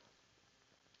acid.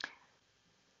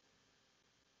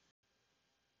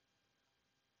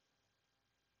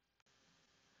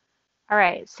 All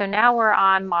right, so now we're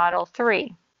on model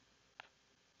 3.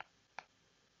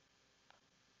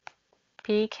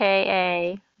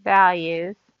 pKa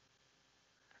values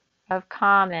of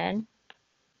common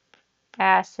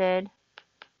acid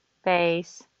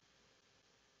base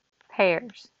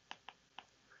pairs.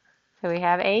 So we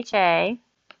have HA,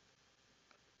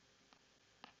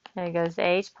 and it goes to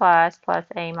H plus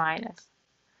A minus.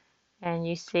 And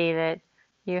you see that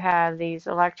you have these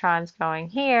electrons going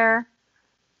here.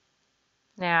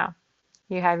 Now,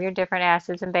 you have your different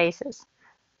acids and bases.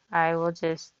 I will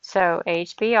just, so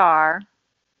HBr,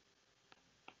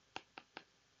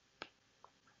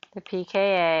 the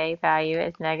pKa value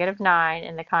is -9,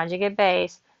 and the conjugate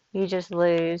base, you just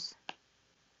lose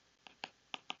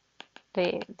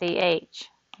the H.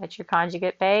 That's your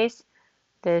conjugate base.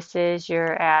 This is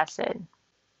your acid.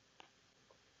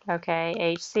 Okay,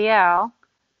 HCl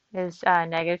is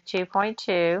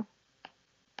 -2.2,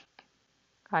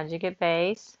 conjugate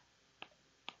base,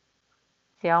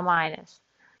 Cl minus.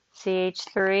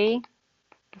 CH3,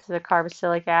 this is a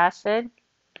carboxylic acid.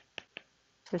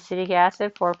 It's acetic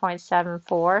acid,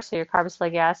 4.74, so your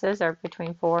carboxylic acids are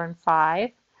between 4 and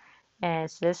 5. And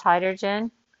it's this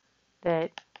hydrogen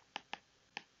that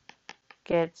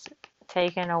gets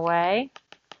taken away.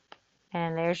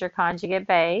 And there's your conjugate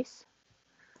base.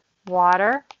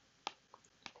 Water,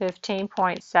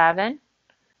 15.7,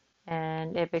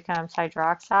 and it becomes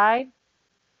hydroxide.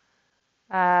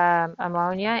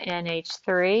 Ammonia,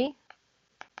 NH3,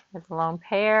 with a lone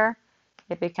pair,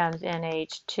 it becomes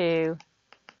NH2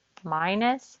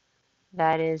 minus.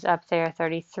 That is up there,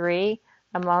 33.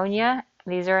 Ammonia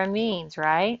These are amines,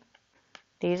 right?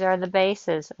 These are the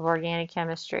bases of organic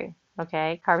chemistry.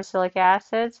 Okay, carboxylic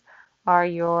acids are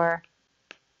your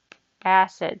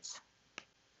acids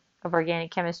of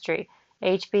organic chemistry.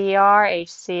 HBr,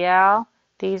 HCl,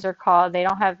 these are called, they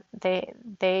don't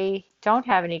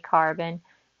have any carbon,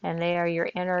 and they are your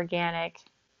inorganic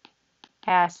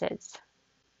acids.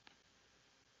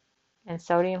 And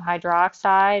sodium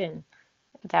hydroxide, and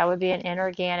that would be an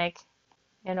inorganic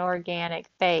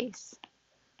base.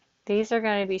 These are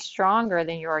going to be stronger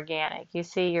than your organic. You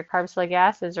see your carboxylic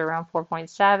acids are around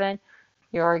 4.7,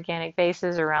 your organic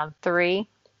bases around 3.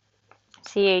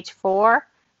 CH4,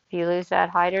 if you lose that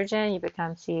hydrogen, you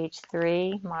become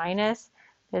CH3 minus.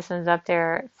 This one's up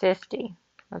there at 50,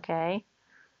 okay?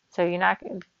 So you're not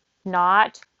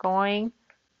going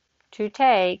to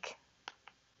take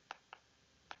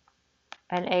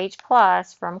an H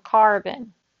plus from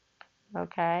carbon,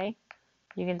 okay?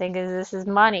 You can think of this as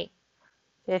money,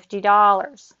 $50. You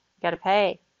got to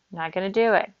pay. Not going to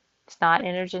do it. It's not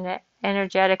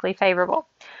energetically favorable.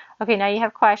 Okay, now you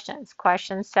have questions.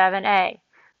 Question 7a.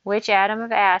 Which atom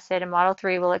of acid in Model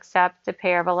 3 will accept the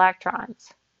pair of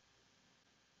electrons?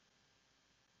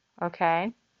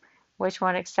 Okay, which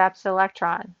one accepts the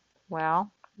electron?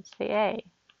 Well, it's the A.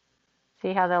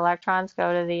 See how the electrons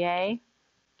go to the A?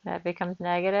 That becomes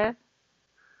negative.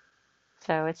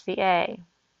 So it's the A.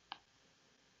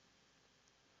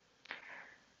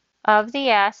 Of the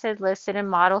acid listed in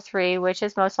Model 3, which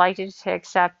is most likely to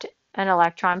accept an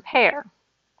electron pair?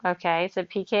 Okay, so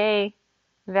pK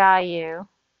value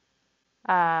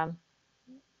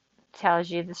tells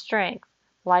you the strength.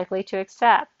 Likely to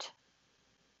accept.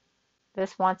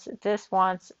 This wants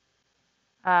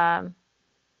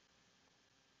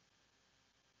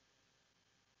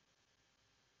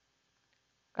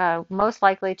most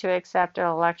likely to accept an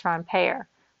electron pair.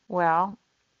 Well,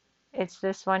 it's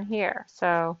this one here.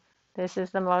 So this is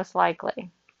the most likely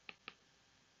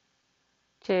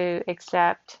to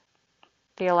accept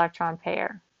the electron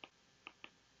pair.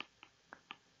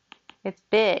 It's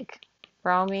big.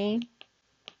 Bromine,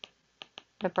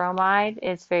 the bromide,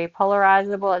 it's very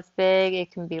polarizable. It's big.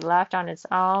 It can be left on its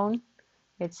own.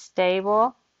 It's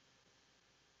stable.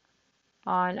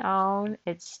 On own,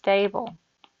 it's stable.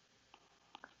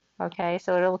 Okay,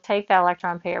 so it'll take that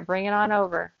electron pair, bring it on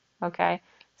over. Okay,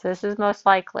 so this is most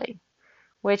likely.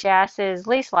 Which acid is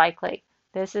least likely?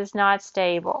 This is not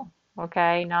stable.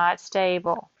 Okay, not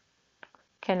stable.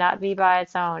 Cannot be by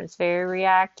its own. It's very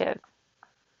reactive.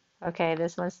 Okay,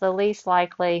 this one's the least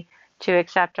likely to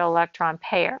accept an electron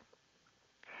pair.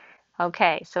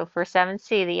 Okay, so for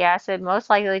 7c, the acid most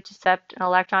likely to accept an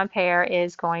electron pair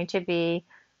is going to be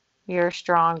your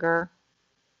stronger.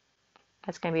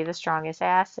 That's going to be the strongest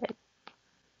acid.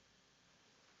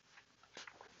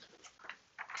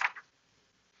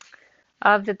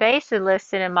 Of the bases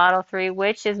listed in Model 3,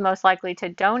 which is most likely to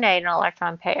donate an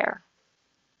electron pair?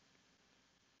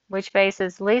 Which base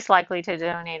is least likely to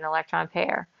donate an electron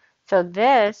pair? So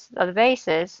this, of the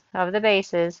bases,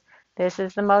 this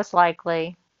is the most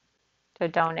likely to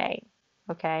donate,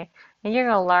 okay? And you're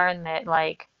going to learn that,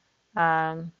 like,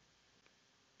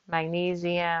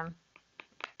 magnesium,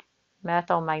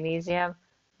 methyl magnesium,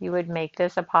 you would make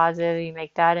this a positive, you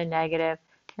make that a negative,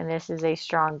 and this is a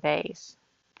strong base,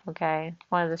 okay?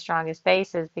 One of the strongest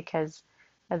bases because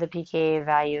of the pKa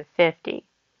value of 50,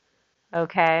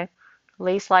 okay?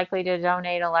 Least likely to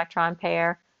donate electron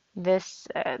pair, this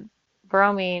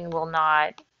bromine will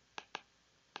not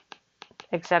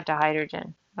accept a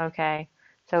hydrogen, okay?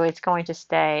 So it's going to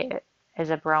stay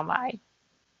as a bromide.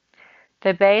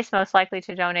 The base most likely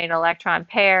to donate an electron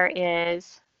pair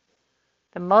is,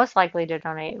 the most likely to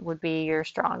donate would be your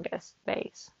strongest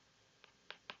base.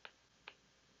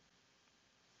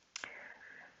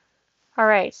 All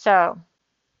right, so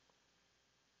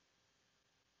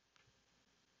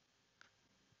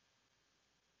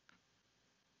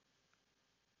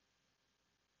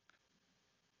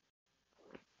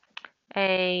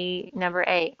number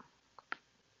 8.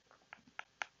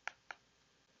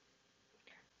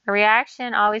 A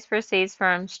reaction always proceeds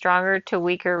from stronger to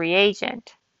weaker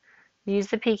reagent. Use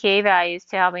the pKa values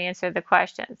to help answer the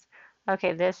questions.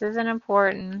 Okay, this is an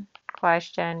important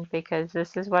question because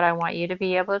this is what I want you to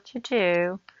be able to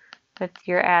do with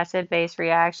your acid-base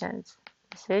reactions.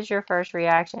 This is your first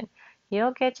reaction.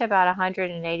 You'll get to about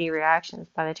 180 reactions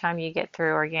by the time you get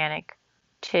through organic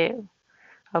 2.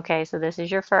 Okay, so this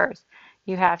is your first.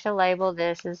 You have to label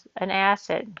this as an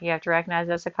acid. You have to recognize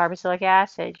this as a carboxylic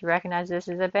acid. You recognize this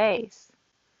as a base.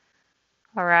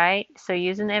 All right, so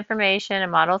using the information in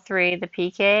Model 3, the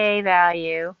pKa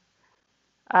value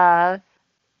of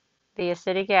the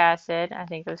acetic acid, I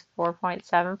think it was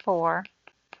 4.74,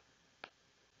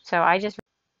 So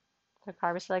the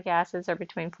carboxylic acids are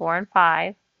between 4 and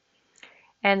 5.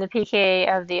 And the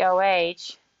pKa of the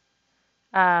OH,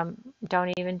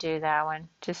 don't even do that one.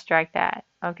 Just strike that,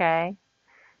 okay?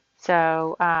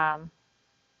 So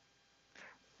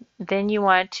then you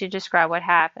want to describe what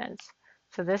happens.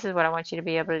 So this is what I want you to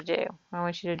be able to do. I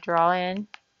want you to draw in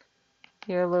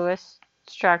your Lewis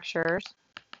structures.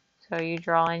 So you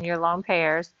draw in your lone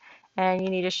pairs, and you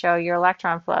need to show your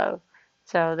electron flow.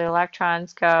 So the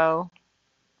electrons go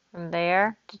from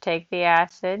there to take the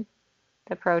acid,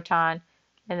 the proton,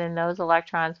 and then those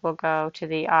electrons will go to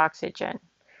the oxygen.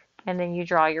 And then you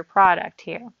draw your product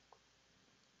here.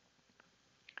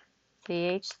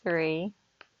 CH3,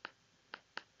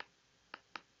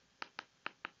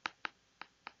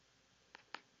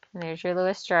 and there's your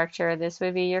Lewis structure. This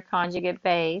would be your conjugate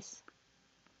base,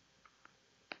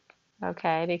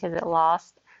 okay, because it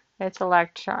lost its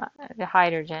electron, the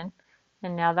hydrogen,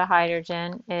 and now the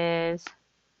hydrogen is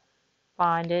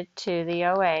bonded to the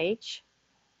OH,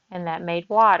 and that made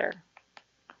water.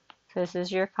 So this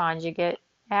is your conjugate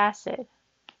acid.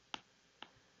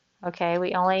 Okay,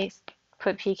 we only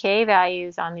put pKa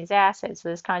values on these acids. So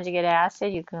this conjugate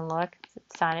acid, you can look,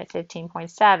 it's signed at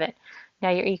 15.7. Now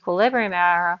your equilibrium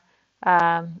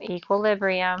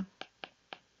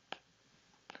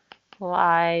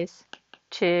lies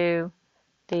to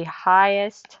the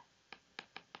highest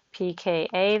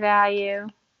pKa value,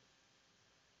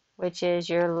 which is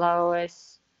your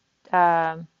lowest,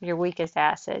 your weakest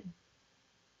acid.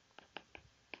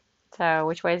 So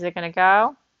which way is it going to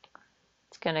go?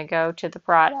 It's going to go to the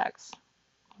products.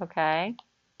 Okay.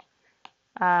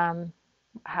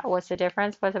 What's the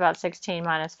difference? What's about 16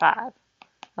 minus 5?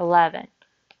 11.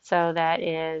 So that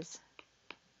is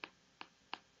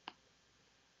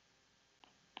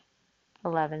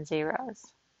 11 zeros.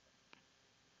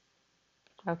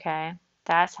 Okay.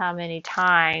 That's how many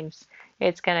times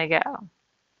it's going to go.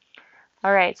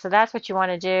 All right. So that's what you want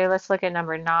to do. Let's look at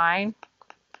number 9.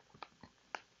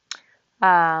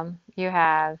 You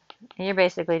have, and you're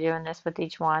basically doing this with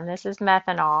each one. This is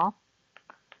methanol.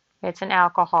 It's an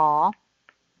alcohol.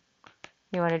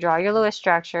 You want to draw your Lewis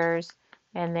structures,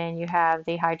 and then you have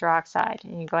the hydroxide.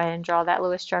 And you go ahead and draw that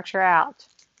Lewis structure out.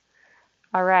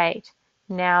 All right.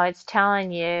 Now it's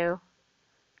telling you,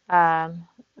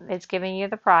 it's giving you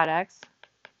the products.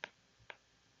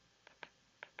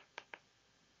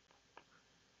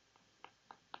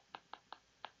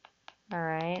 All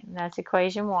right. And that's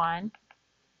equation 1.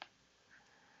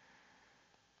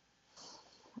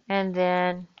 And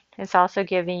then it's also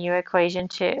giving you equation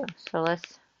 2. So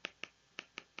let's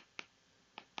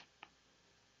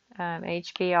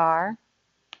HBr.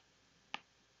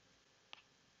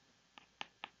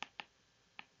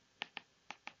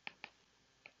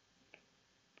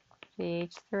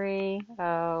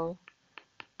 CH3OH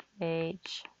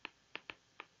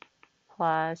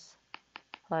plus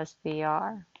Br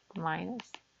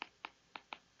minus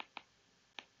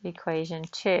equation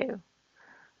 2.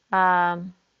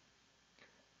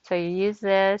 So you use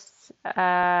this.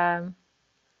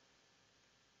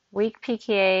 Weak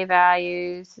pKa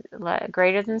values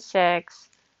greater than 6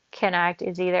 can act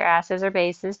as either acids or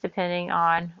bases depending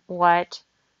on what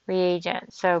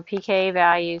reagent. So pKa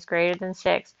values greater than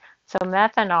 6. So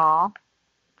methanol,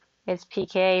 its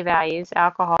pKa values,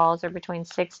 alcohols are between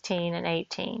 16 and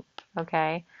 18.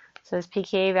 Okay, so its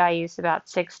pKa value is about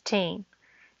 16.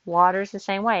 Water is the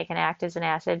same way. It can act as an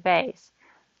acid base.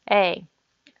 A,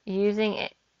 using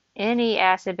any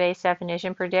acid-base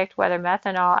definition, predict whether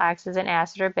methanol acts as an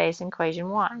acid or base in equation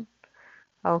 1.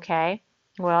 Okay,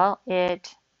 well,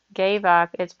 it gave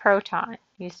up its proton.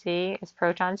 You see, its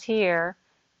proton's here,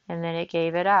 and then it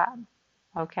gave it up.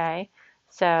 Okay,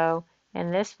 so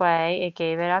in this way, it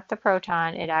gave it up the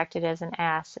proton. It acted as an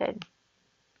acid.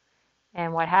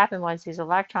 And what happened was these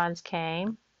electrons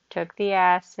came, took the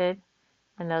acid,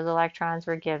 and those electrons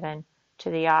were given to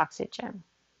the oxygen.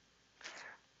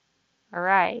 All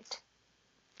right.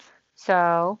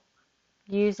 So,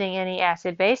 using any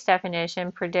acid-base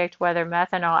definition, predict whether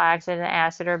methanol acts as an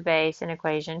acid or base in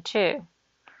equation 2.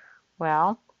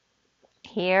 Well,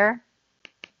 here,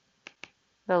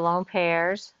 the lone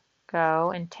pairs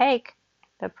go and take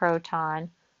the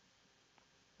proton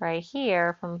right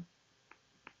here from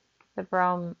the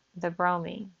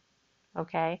bromine.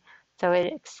 Okay, so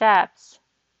it accepts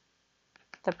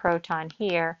the proton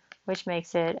here, which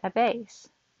makes it a base.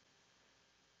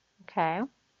 Okay,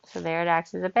 so there it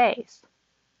acts as a base.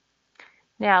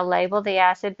 Now label the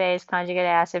acid-base conjugate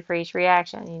acid for each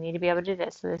reaction. You need to be able to do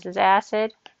this. So this is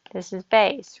acid, this is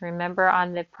base. Remember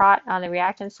on the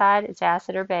reactant side, it's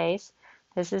acid or base.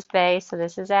 This is base, so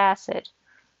this is acid.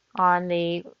 On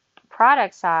the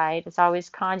product side, it's always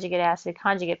conjugate acid,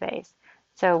 conjugate base.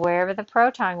 So wherever the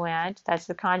proton went, that's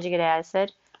the conjugate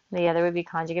acid. The other would be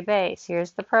conjugate base.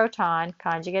 Here's the proton,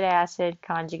 conjugate acid,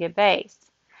 conjugate base.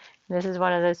 And this is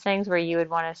one of those things where you would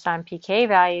want to assign pK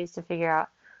values to figure out.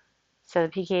 So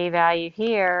the pK value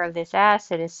here of this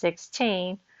acid is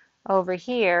 16. Over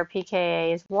here,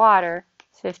 pKa is water,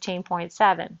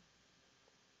 15.7.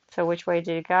 So which way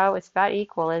did it go? It's about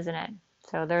equal, isn't it?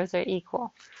 So those are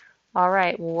equal. All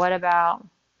right, what about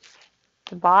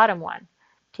the bottom one?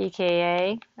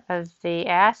 pKa of the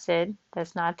acid,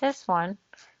 that's not this one.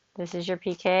 This is your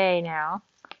pKa now,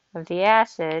 of the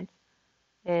acid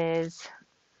is,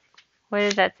 what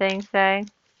did that thing say?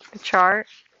 The chart?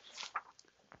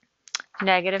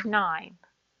 -9.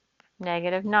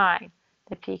 -9.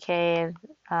 The pKa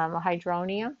of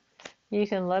hydronium. You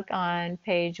can look on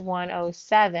page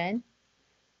 107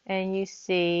 and you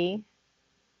see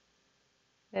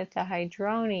that the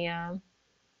hydronium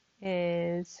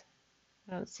is,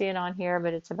 I don't see it on here,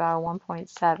 but it's about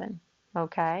 1.7.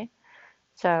 Okay,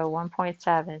 so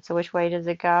 1.7. So which way does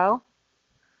it go?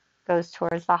 Goes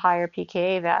towards the higher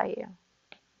pKa value.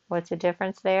 What's the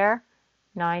difference there?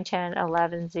 9, 10,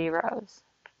 11 zeros.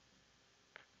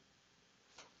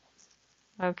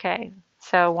 Okay,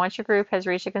 so once your group has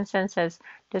reached a consensus,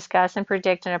 discuss and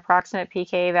predict an approximate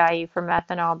pKa value for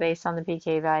methanol based on the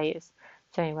pK values.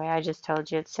 So anyway, I just told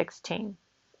you it's 16.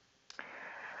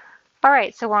 All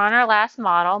right, so we're on our last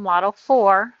model, model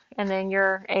 4, and then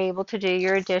you're able to do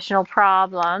your additional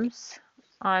problems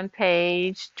on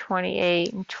page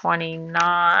 28 and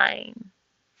 29.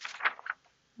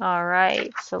 All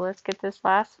right, so let's get this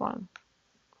last one.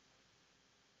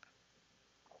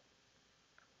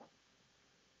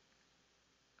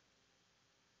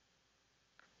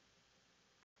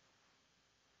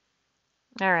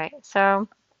 All right, so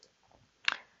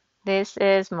this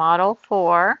is model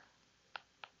 4,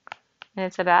 and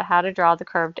it's about how to draw the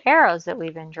curved arrows that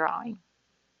we've been drawing.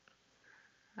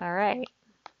 All right,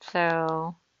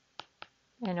 so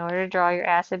in order to draw your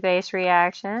acid-base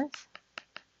reactions,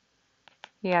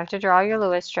 you have to draw your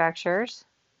Lewis structures.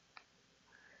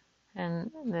 And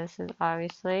this is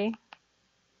obviously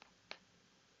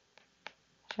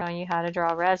showing you how to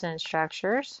draw resonance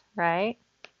structures, right?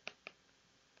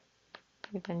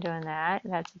 We've been doing that.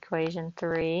 That's equation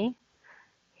 3.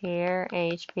 Here,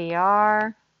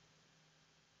 HBr.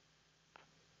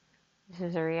 This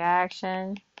is a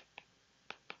reaction.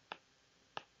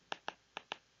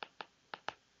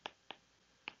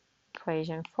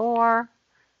 Equation 4.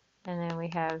 And then we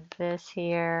have this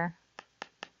here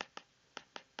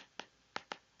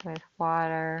with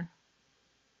water.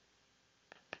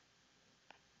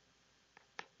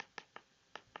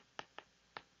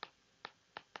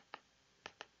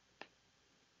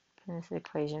 And this is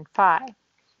equation 5.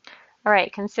 All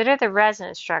right, consider the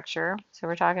resonance structure. So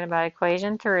we're talking about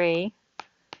equation 3,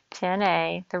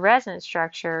 10a, the resonance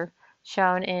structure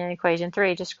shown in equation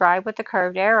 3. Describe what the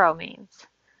curved arrow means.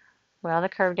 Well, the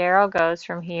curved arrow goes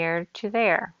from here to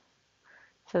there.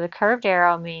 So the curved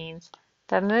arrow means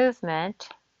the movement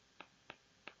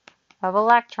of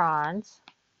electrons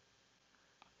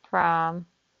from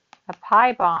a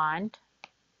pi bond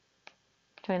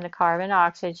between the carbon and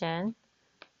oxygen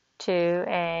to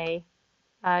a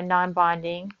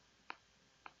non-bonding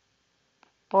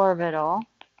orbital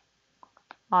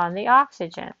on the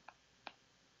oxygen.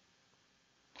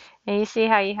 And you see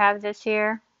how you have this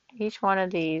here? Each one of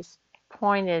these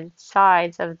pointed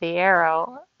sides of the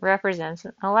arrow represents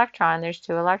an electron. There's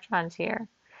 2 electrons here.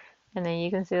 And then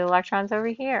you can see the electrons over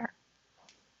here.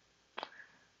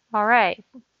 All right,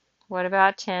 what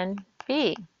about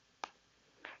 10b?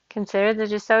 Consider the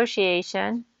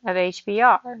dissociation of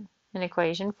HBr in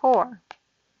equation 4.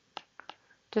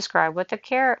 Describe what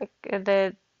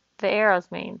the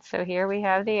arrows mean. So here we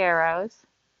have the arrows,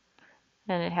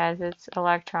 and it has its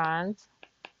electrons.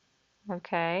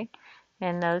 Okay,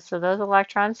 and those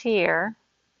electrons here,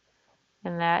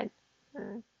 and that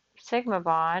sigma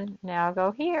bond now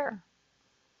go here.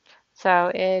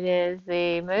 So it is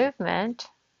the movement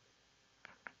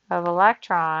of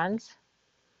electrons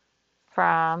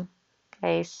from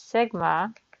a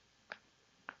sigma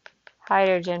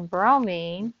hydrogen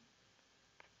bromine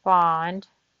bond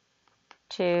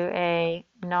to a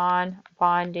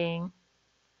non-bonding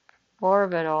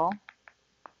orbital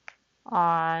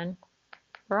on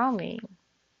bromine.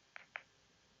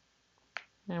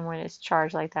 And when it's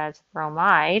charged like that, it's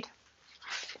bromide.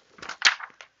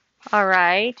 All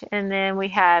right, and then we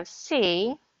have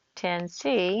C,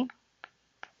 10C.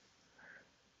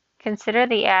 Consider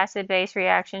the acid-base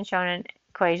reaction shown in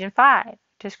equation 5.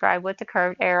 Describe what the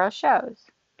curved arrow shows.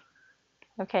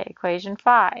 Okay, equation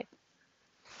 5.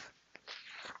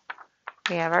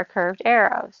 we have our curved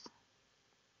arrows.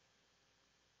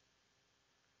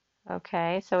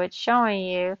 Okay, so it's showing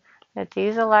you that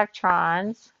these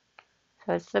electrons,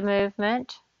 so it's the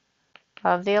movement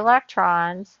of the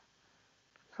electrons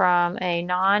from a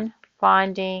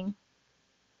non-bonding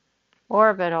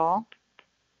orbital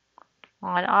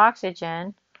on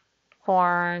oxygen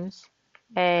forms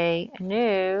a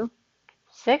new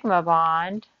sigma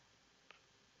bond,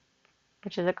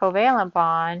 which is a covalent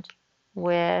bond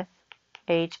with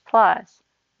H+.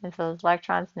 And so those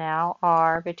electrons now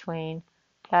are between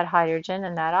that hydrogen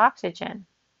and that oxygen.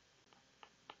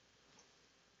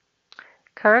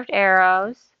 Curved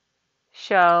arrows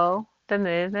show the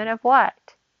movement of what?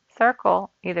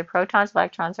 Circle, either protons,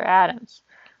 electrons, or atoms.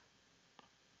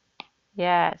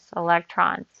 Yes,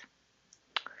 electrons.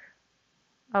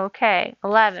 Okay,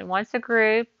 11. Once a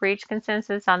group reached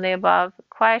consensus on the above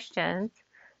questions,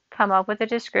 come up with a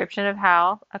description of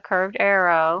how a curved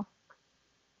arrow,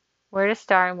 where to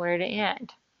start and where to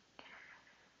end.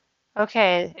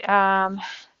 Okay,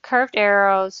 curved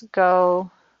arrows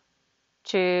go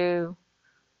to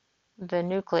the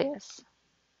nucleus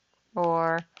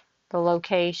or the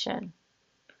location.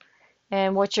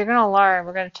 And what you're going to learn,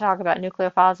 we're going to talk about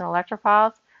nucleophiles and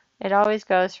electrophiles. It always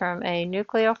goes from a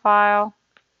nucleophile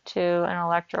to an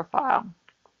electrophile.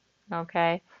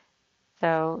 Okay,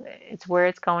 so it's where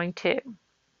it's going to.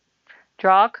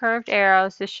 Draw curved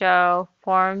arrows to show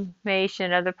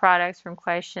formation of the products from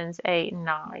questions 8 and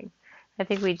 9. I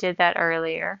think we did that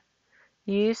earlier.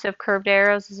 Use of curved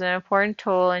arrows is an important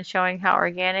tool in showing how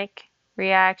organic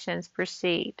reactions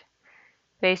proceed.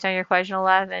 Based on your question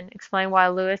 11, explain why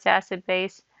Lewis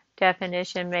acid-base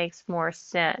definition makes more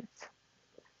sense.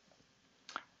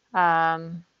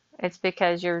 It's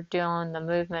because you're doing the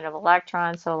movement of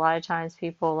electrons, so a lot of times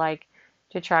people like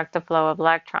to track the flow of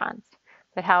electrons.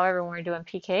 But however, when we're doing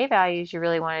pKa values, you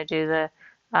really want to do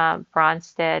the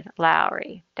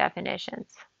Bronsted-Lowry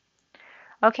definitions.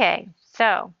 Okay,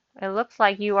 so it looks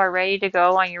like you are ready to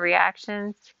go on your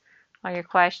reactions, on your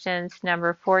questions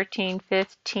number 14,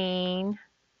 15.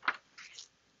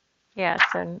 Yes,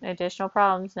 and additional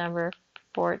problems number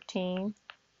 14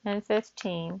 and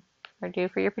 15 are due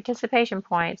for your participation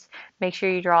points. Make sure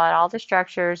you draw out all the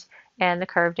structures and the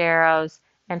curved arrows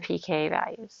and pKa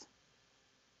values.